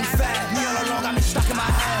swear everything fat. Me all along, got me stuck in my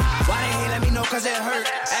head. Why they hate, let me know, cause it hurt.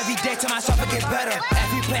 Every day to myself, it get better.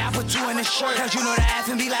 Every play, I put you in the shirt. Cause you know the F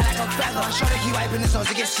and be like a feather. I'm sure they keep wiping his nose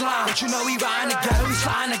to get slime. But you know we riding together, we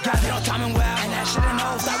sliding together. Don't time and well. And that shit in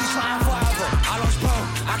knows that we sliding forever. I lost bro,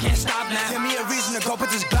 I can't stop now. Give me a reason to go put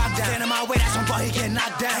this Glock down. Stand in my way, that's on bro, he get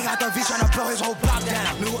knocked down. He got the V tryna blow his whole block down.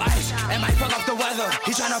 New ice, and might fuck up the weather.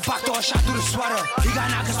 He tryna backdoor a shot through the sweater. He got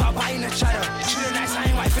knocked and start biting the cheddar. She the nice, I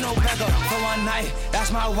ain't wifing no beggar. For one night,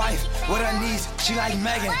 that's my wife. With her knees, she like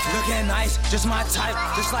Megan. Looking nice, just my type.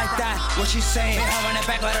 Just like that, what she saying. Hit her on the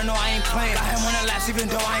back, let her know I ain't playing. Got him on the laps, even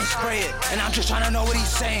though I ain't spray it. And I'm just tryna know what he's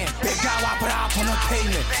saying. Big guy, I put her up on the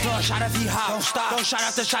pavement. Throw a shot if he hot, don't stop. Don't shot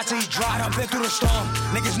after shot till he dry. I done been through the storm,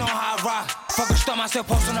 niggas know how I rock. Fuck a storm, I still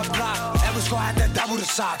post on the block. Every score had to double the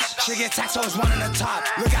socks. Shit get taxed, so it's one on the top.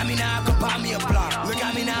 Look at me now, I could buy me a block. Look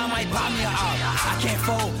at me now, I might buy me a out. I can't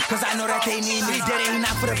fold, cause I know that they need me. Dead ain't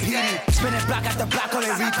not for the PD. Spinning block after block on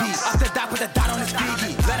the repeat. Off the dock with a dot on his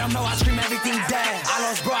biggie. Let them know I scream everything dead. I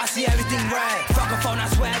lost bro, I see everything red. Fuck a phone,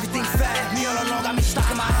 I swear everything fat. Me all along, got me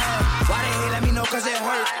stuck in my head. Why they hate, let me know, cause it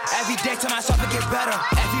hurt. Every day to myself, it get better.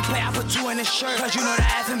 Every play, I put you in the shirt. Cause you know the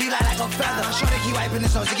F and be like a feather. I'm sure they keep wiping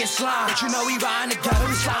his nose to get slime. But you know we riding together,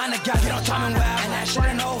 we sliding together. Don't time and well. And that shit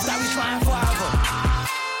ain't over, that we sliding forever.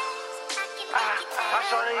 I'm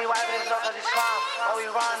sure that he wiping his nose cause he's slime. Oh, we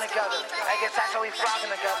riding together. I get taxed, so we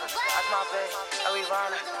flocking together. That's my bitch. Oh, we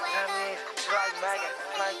riding. You know what I mean? She like Megan.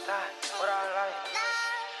 Like that. What I like.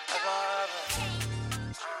 That's my lover.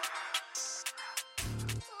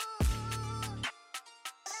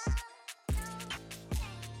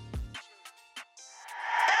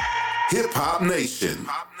 Hip Hop Nation.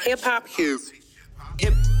 Hip Hop Hits.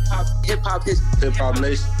 Hip Hop Hits. Hip Hop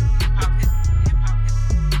Nation.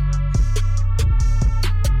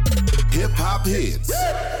 Hip Hop Hits.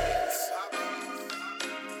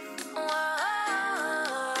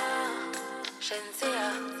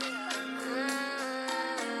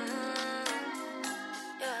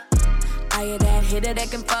 Are you that hitter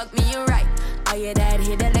that can fuck me right? Are you that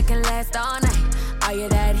hitter that can last all night? Are you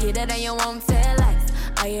that hitter that you won't tell lies?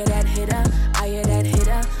 Are you that hitter? Are you that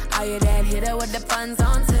hitter? Are you that hitter with the funds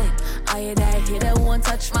on 10? Are you that hitter who won't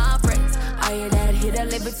touch my friends? Are you that hitter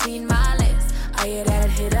live between my legs? Are you that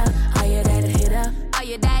hitter? Are you that hitter? Are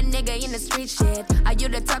you that nigga in the street shit? Are you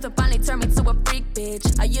the type to finally turn me to a freak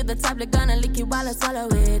bitch? Are you the type that gonna lick it while I swallow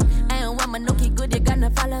it? And when my nookie good, you're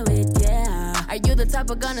gonna follow it, yeah. Are you the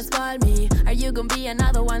type of gonna spoil me? Are you gonna be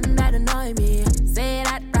another one that annoy me? Say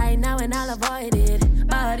that right now and I'll avoid it.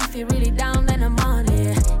 But if you're really down, then I'm on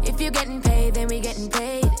it. If you're getting paid, then we getting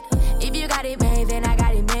paid. If you got it made, then I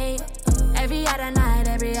got it made. Every other night,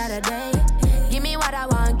 every other day. Give me what I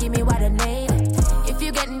want, give me what I need. If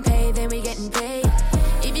you getting paid, then we getting paid.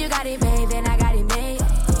 If you got it made, then I got it made.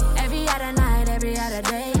 Every other night, every other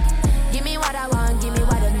day. Give me what I want, give me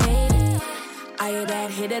what I need. Are you that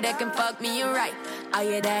hitter that can fuck me right? Are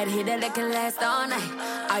you that hitter that can last all night?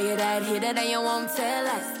 Are you that hitter that you won't tell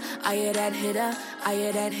us? Are you that hitter? Are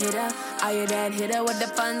you that hitter? Are you that hitter with the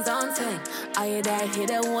funds on 10? Are you that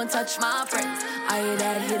hitter who won't touch my friends? Are you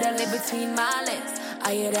that hitter live between my legs?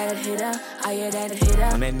 Are you that hitter? Are you that hitter?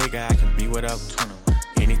 I'm that nigga, I can be whatever.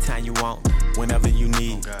 Anytime you want, whenever you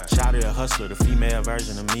need. Shouted a hustler, the female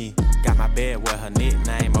version of me. Got my bed with her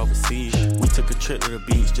nickname overseas. We took a trip to the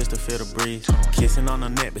beach just to feel the breeze. Kissing on her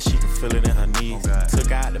neck, but she can feel it in her knees. Took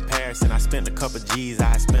her out to Paris and I spent a couple G's.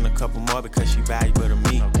 I spent a couple more because she valuable to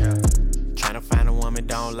me. Tryna find a woman,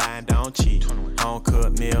 don't lie and don't cheat. Home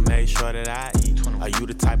cooked meal, make sure that I eat. Are you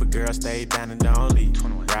the type of girl stay down and don't leave?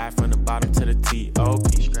 Ride from the bottom to the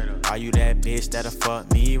T.O.P. Are you that bitch that'll fuck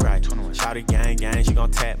me right? Shawty gang gang, she gon'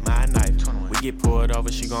 tap my knife. We get pulled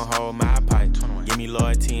over, she gon' hold my pipe. Give me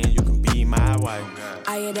loyalty and you can be my wife.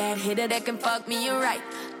 Are you that hitter that can fuck me right?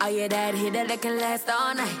 Are you that hitter that can last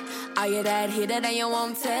all night? Are you that hitter that you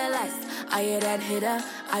won't tell us? Are you that hitter?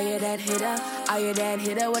 Are you that hitter? Are you that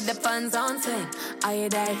hitter with the funds on 10? Are you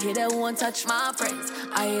that hitter who won't touch my friends?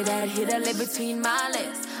 Are you that hitter live between my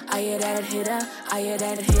legs? Are you that hitter? Are you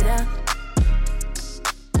that hitter?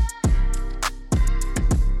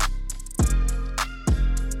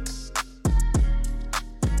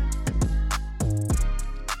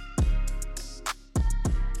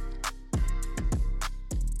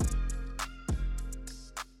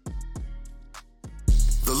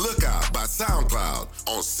 The Lookout by SoundCloud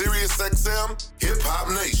on SiriusXM Hip Hop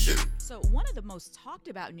Nation. So one of the most talked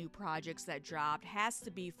about new projects that dropped has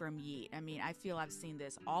to be from Yeat. I mean, I feel I've seen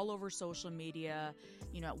this all over social media.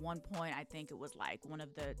 You know, at one point, I think it was like one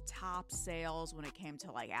of the top sales when it came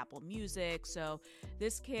to like Apple Music. So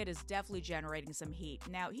this kid is definitely generating some heat.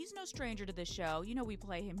 Now, he's no stranger to the show. You know, we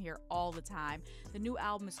play him here all the time. The new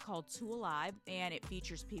album is called Too Alive, and it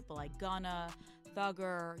features people like Gunna,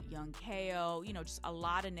 Thugger, Young K.O., you know, just a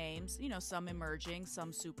lot of names, you know, some emerging,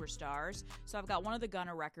 some superstars. So I've got one of the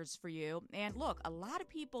Gunna records for you. And look, a lot of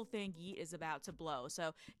people think Yeat is about to blow.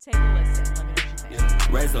 So take a listen. Let me know what you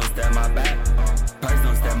think. Raise don't step my back. Purse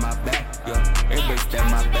don't step my back. Yo, everybody step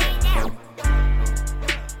my back. Yo.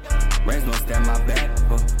 Raise don't step my back.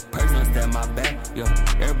 Purse don't step my back. Yo,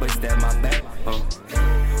 everybody step my back.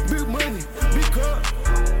 Big money, big car.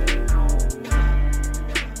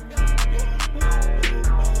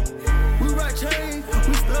 Chain,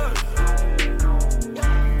 we stuck.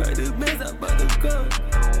 Like this Benz up by the cup.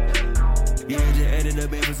 Yeah, just added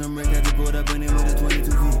up in for some rent. Had to pull up in it with a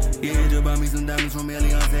 22 feet. Yeah, just bought me some diamonds from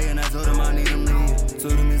Eliantte, and I told him I need them later.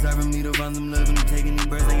 Told him it's time for me to find some love, and I'm taking these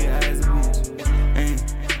birds, they get high as a bitch.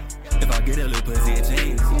 And if I get a little pussy, it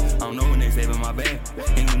changes. I don't know when they saving my bag,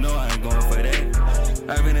 and you know I ain't going for that.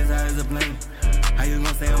 I've been as high as a plane. How you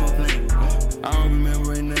gonna say I'm a plane? I don't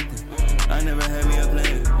remember ain't nothing. I never had me a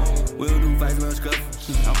plan. We'll do fights, we'll scuffle.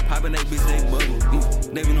 I'm popping that bitch, they bubble.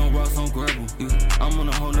 They been on rocks on gravel. I'm on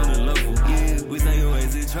a whole nother level. Yeah, we say your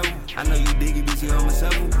ass is trouble. I know you dig it, bitch, you on my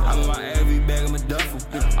shovel. I'm in my every bag, I'm a duffel.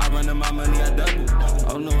 I run to my money, I double. I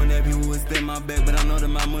don't know when that people would step my back, but I know that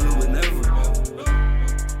my money would never.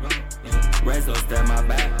 Rats don't step my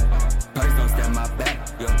back. Purse don't step my back.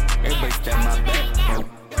 Yo, everybody step my back. Yo.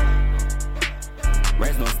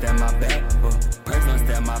 Rats don't step my back. Purse don't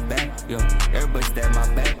step my back. Yo, everybody step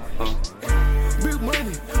my back. Big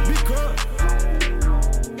money, big car.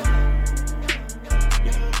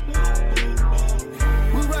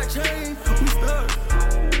 We rock chain, we stuck.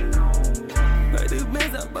 Like this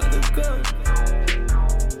Benz up by the cup.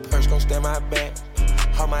 Purse gon' step my back.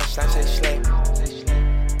 Hold my slime, say slack.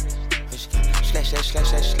 Slash.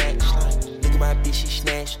 Look at my bitch, she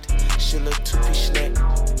snatched. She look 2-piece snack.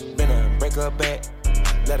 Been a break her back.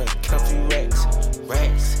 Let her count few racks.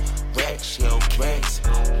 Racks, yeah, okay.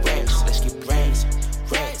 Racks, let's get racks.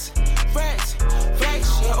 Racks,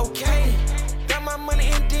 yeah, okay. Got my money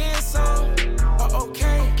and then some. Oh,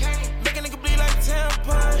 okay. Make a nigga bleed like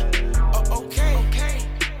tampon. Oh, okay.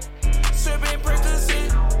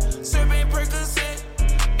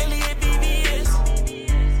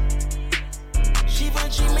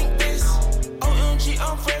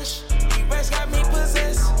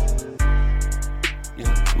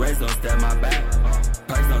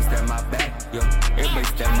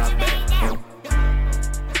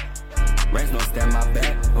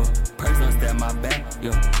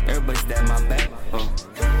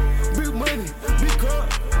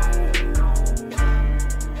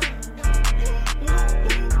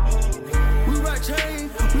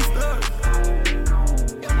 gang, we stuck.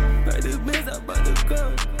 Like this bitch, I bought the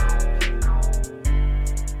gun.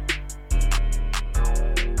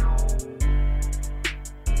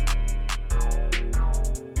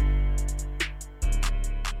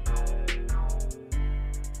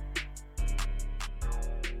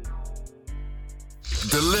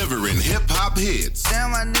 Delivering hip-hop hits.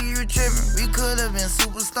 Damn, I knew you were tripping. We could have been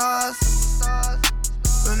superstars.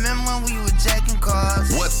 Remember when we were jacking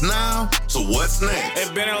cars? What's now? So what's next?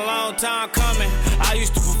 It's been a long time coming. I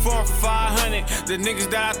used to perform for 500. The niggas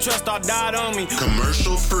that I trust all died on me.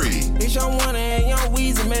 Commercial free. Bitch, I'm one and young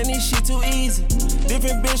Weezy. Man, this shit too easy.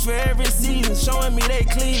 Different bitch for every season. Showing me they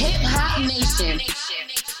clean. Hip Hop Nation.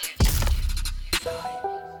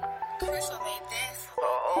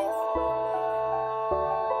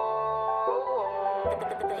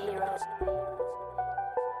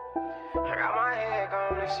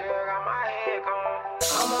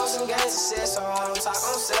 I'm on some gangsta shit, so I don't talk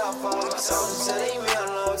on cell phone. I told you to leave me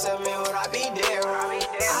alone, tell me would I be dead wrong.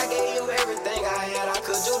 I gave you everything I had, how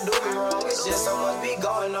could you do me wrong? It's just so much be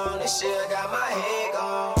going on, this shit got my head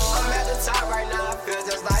gone. I'm at the top right now, I feel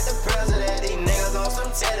just like the president. These niggas on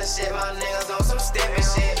some tennis shit, my niggas on some stepping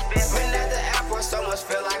shit. Been at the airport so much,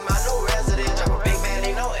 feel like my new resident. Drop a big man,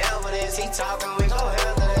 ain't no evidence, he talking, we gon'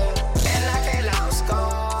 handle it. And I can't let him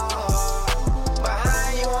score.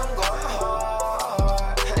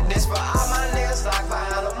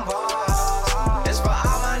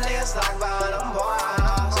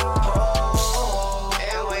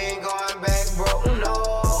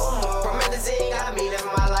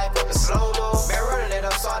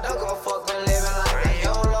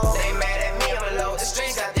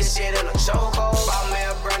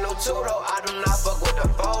 I do not fuck with the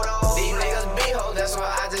photo. These niggas be hoes, that's why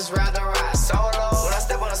I just rather ride solo. When I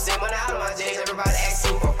step on the scene, when I out of my jeans, everybody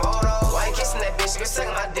asking for photos. Why you kissing that bitch? You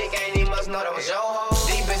sucking my dick, ain't even must know that was your hoe.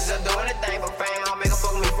 These bitches are doing anything for fame, I'll make her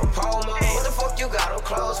fuck me for promo. What the fuck you got on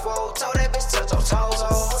clothes for? Told that bitch touch your toes,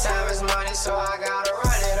 oh. Time is money, so I gotta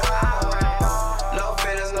run it all. No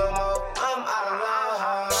feelings no more, I'm out of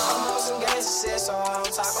line. I'm on some gangsta shit, so I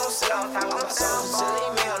don't talk on shit. I'm talking about myself, so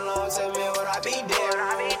leave me alone, tell me would I be dead.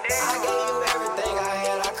 I gave you everything I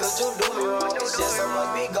had, how could you do me wrong? It's just so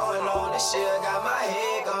much be going on, this shit got my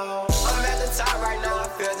head gone. I'm at the top right now, I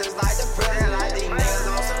feel just like the president. Like these niggas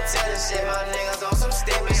on some tennis shit, my niggas on some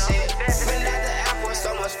stepping shit. Been at the airport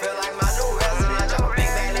so much, feel like my new resident. Drop a big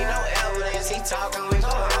man, ain't no evidence, he talking, we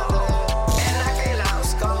gon' handle it. And I can't let him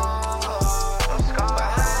score.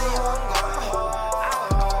 Behind you, I'm going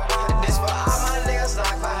hard. This for all my niggas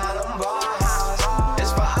like behind them bars.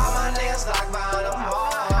 This for all my niggas like behind them bars.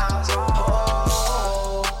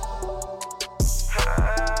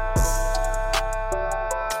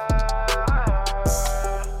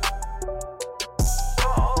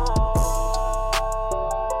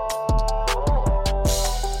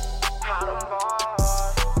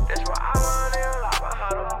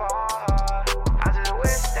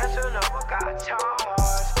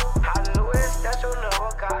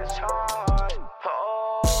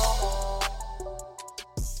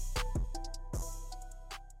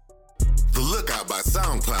 By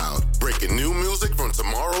SoundCloud, breaking new music from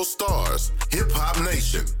tomorrow's stars. Hip Hop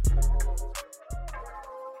Nation.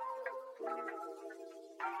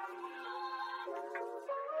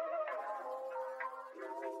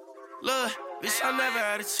 Look, bitch, I never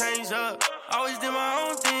had to change up. Always did my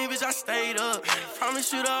own thing, bitch, I stayed up.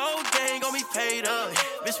 Promise you the whole gang gon' be paid up.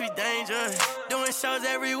 Bitch, we dangerous. Doing shows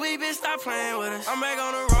every week, bitch, stop playing with us. I'm back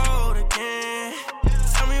on the road again.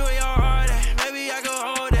 Tell me where your heart at. Maybe I can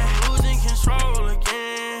hold that. Losing control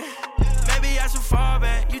again. Maybe I should fall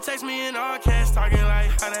back. You text me in all cash, talking like,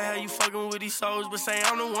 how the hell you fucking with these souls, but say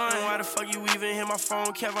I'm the one. Why the fuck you even hit my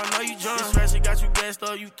phone, Kev? I know you drunk. This ratchet got you gassed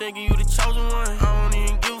up, you thinking you the chosen one. I don't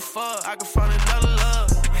even give a fuck, I can find another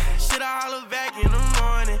love. Shit, I holler back in the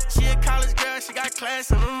morning. She a college girl, she got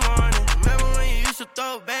class in the morning. Remember when you used to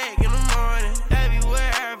throw back in the morning?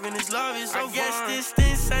 Everywhere having this love is so I guess fun.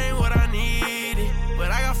 Distance ain't what I needed,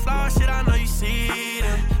 but I got flaws, shit, I know you see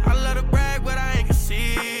them. I love to brag, but I ain't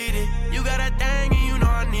conceited. You got that thing and you know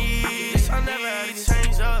I need it. I never had to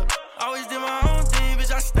change up. Always did my own thing,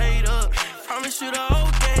 bitch, I stayed up. Promise you the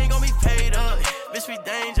whole gang gon' be paid up. Bitch, we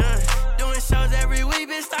dangerous. Doing shows every week,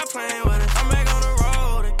 bitch, stop playing with us. I'm back on the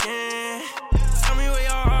road again. Tell me where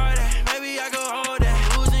your heart at. Maybe I can hold that.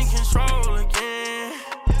 Losing control again.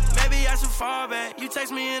 Maybe I should fall back. You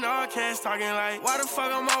text me in all cash, talking like, why the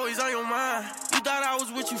fuck I'm always on your mind? You thought I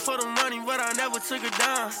was with you for the money, but I never took it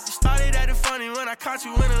down. You started acting funny when I caught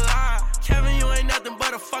you in a lie. Kevin, you ain't nothing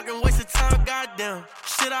but a fucking waste of time, goddamn.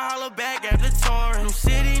 Shit, I holler back after touring. New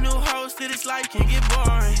city, new host, to this life can get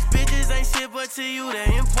boring. These bitches ain't shit, but to you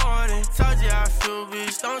they important. Told you I feel,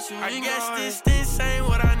 bitch, don't you ignore it. I guess this ain't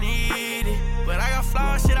what I needed. But I got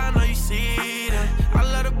flaws, shit, I know you see that. I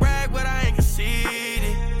love to brag, but I ain't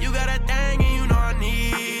conceited. You got that thing and you know I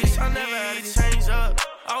need it. I never had to change up.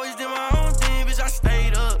 Always did my own thing, bitch, I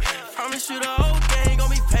stayed up. Promise you the whole gang gon'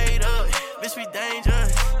 be paid up. Bitch, we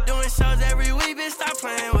dangerous. Doing shows every week, bitch, stop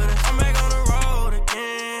playing with us. I'm back on the road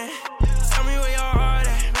again. Tell me where your heart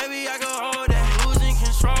at. Maybe I can hold that. Losing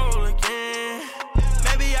control again.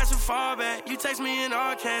 Maybe I should fall back. You text me in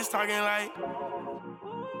all cash, talking like.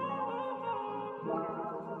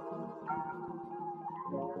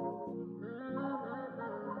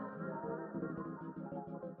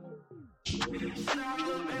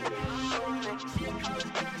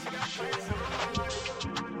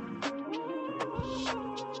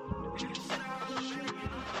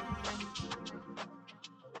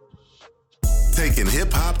 Taking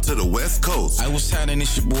hip-hop to the West Coast. Hey, what's happening?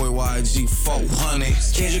 It's your boy YG 400.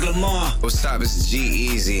 Kendrick Lamar. What's up? It's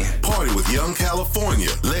G-Eazy. Party with Young California,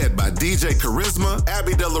 led by DJ Charisma,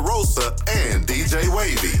 Abby De La Rosa, and DJ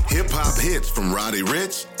Wavy. Hip-hop hits from Roddy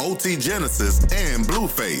Ricch, OT Genesis, and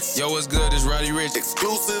Blueface. Yo, what's good? It's Roddy Ricch.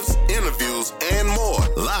 Exclusives, interviews, and more.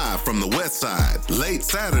 Live from the West Side. Late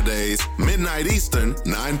Saturdays, midnight Eastern,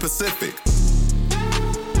 9 Pacific.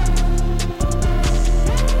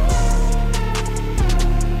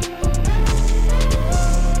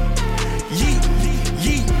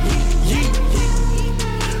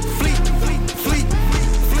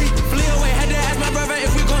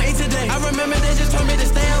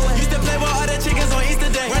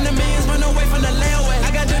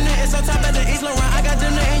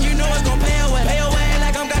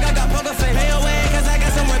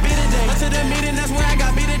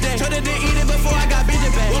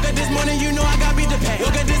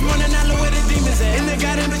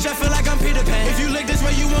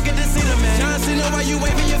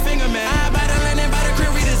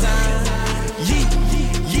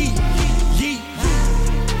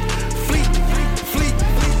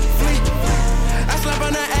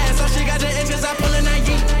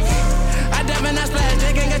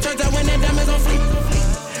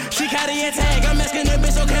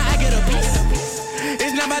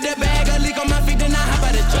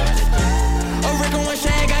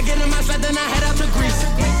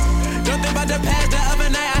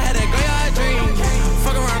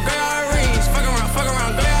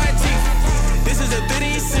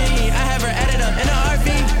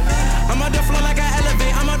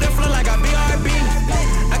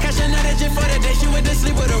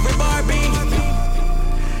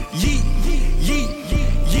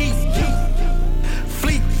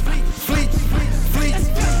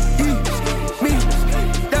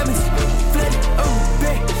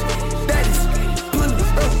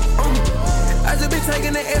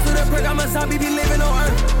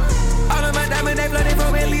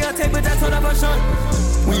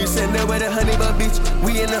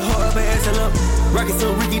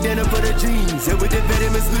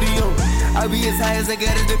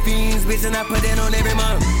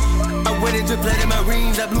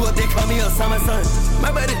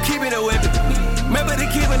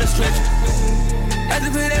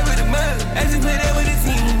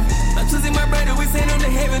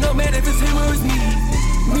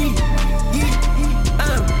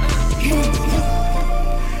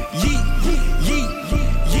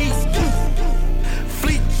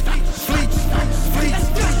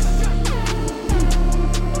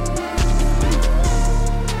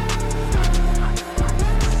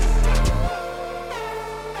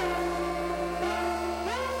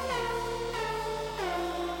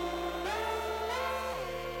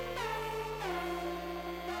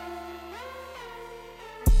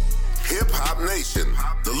 Hip Hop Nation,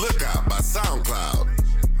 The Lookout by SoundCloud.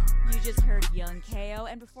 You just heard Young K.O.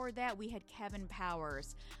 and before that we had Kevin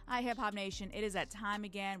Powers. Hi Hip Hop Nation, it is that time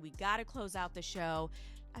again. We gotta close out the show.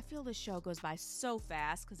 I feel this show goes by so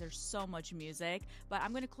fast because there's so much music, but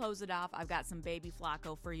I'm going to close it off. I've got some Baby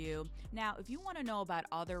Flacco for you. Now, if you want to know about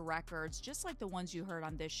other records, just like the ones you heard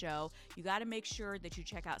on this show, you got to make sure that you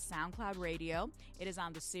check out SoundCloud Radio. It is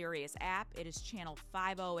on the Sirius app. It is channel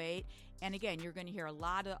 508. And again, you're going to hear a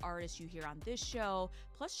lot of the artists you hear on this show,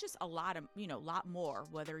 plus just a lot of, lot more,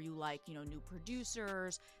 whether you like, new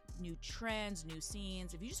producers, new trends, new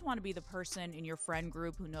scenes. If you just want to be the person in your friend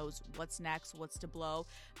group who knows what's next, what's to blow,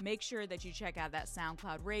 make sure that you check out that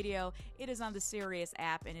SoundCloud Radio. It is on the Sirius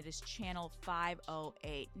app and it is channel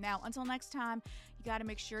 508. Now, until next time, you got to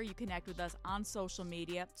make sure you connect with us on social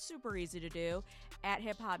media. Super easy to do. At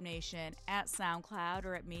Hip Hop Nation, at SoundCloud,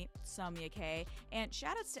 or at me, Somia K. And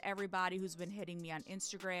shout outs to everybody who's been hitting me on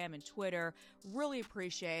Instagram and Twitter. Really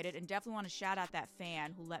appreciate it. And definitely want to shout out that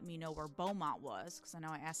fan who let me know where Beaumont was, because I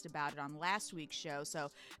know I asked about it on last week's show.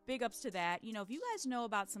 So big ups to that. You know, if you guys know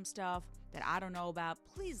about some stuff that I don't know about,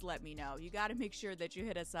 please let me know. You got to make sure that you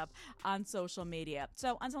hit us up on social media.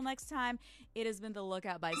 So until next time, it has been The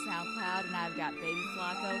Lookout by SoundCloud, and I've got Baby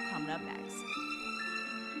Flacco coming up next.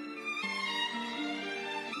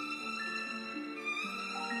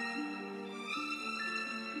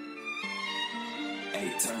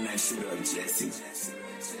 Hey, turn that shit up, Jesse.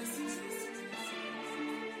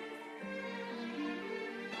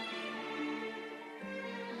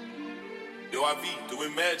 Yo, I beat,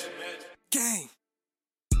 doing magic. Gang.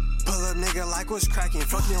 Pull up, nigga, like what's cracking.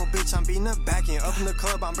 Fuck your bitch, I'm beating the back in. Up in the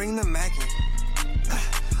club, I'm bringing the Mac in.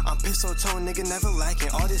 I'm pistol tone, nigga, never lacking.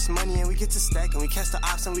 All this money and we get to stacking. We catch the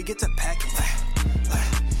ops and we get to packing.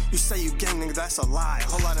 You say you gang, nigga, that's a lie.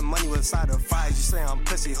 Whole lot of money with a side of fries. You say I'm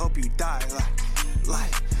pussy, hope you die.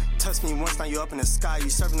 Like, touch me once, now you up in the sky. You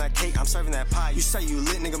serving that cake, I'm serving that pie. You say you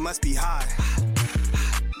lit, nigga, must be high.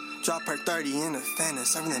 Drop her 30 in the Fanta,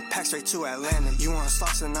 serving them packs straight to Atlanta. You want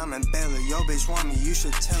sauce and I'm in Bella. Yo bitch want me, you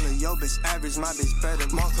should tell her. Yo bitch average, my bitch better.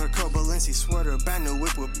 Moncler Curl Balenci sweater, brand new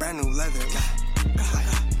whip with brand new leather.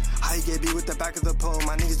 How you get beat with the back of the pole?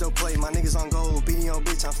 My niggas don't play, my niggas on gold. Beating your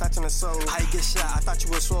bitch, I'm snatching the soul. How you get shot? I thought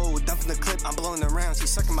you was swole. Dumping the clip, I'm blowing the rounds. She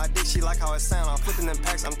sucking my dick, she like how it sound. I'm flipping them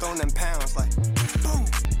packs, I'm throwing them pounds. Like, boom.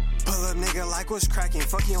 Pull up, nigga, like what's cracking.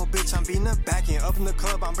 Fucking your bitch, I'm beating the back in. Up in the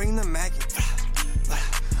club, I'm bringing the Mac in.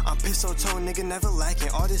 I'm pistol tone, nigga, never lacking.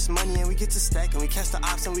 All this money and we get to stacking. We catch the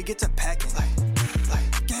ops and we get to packing. Like,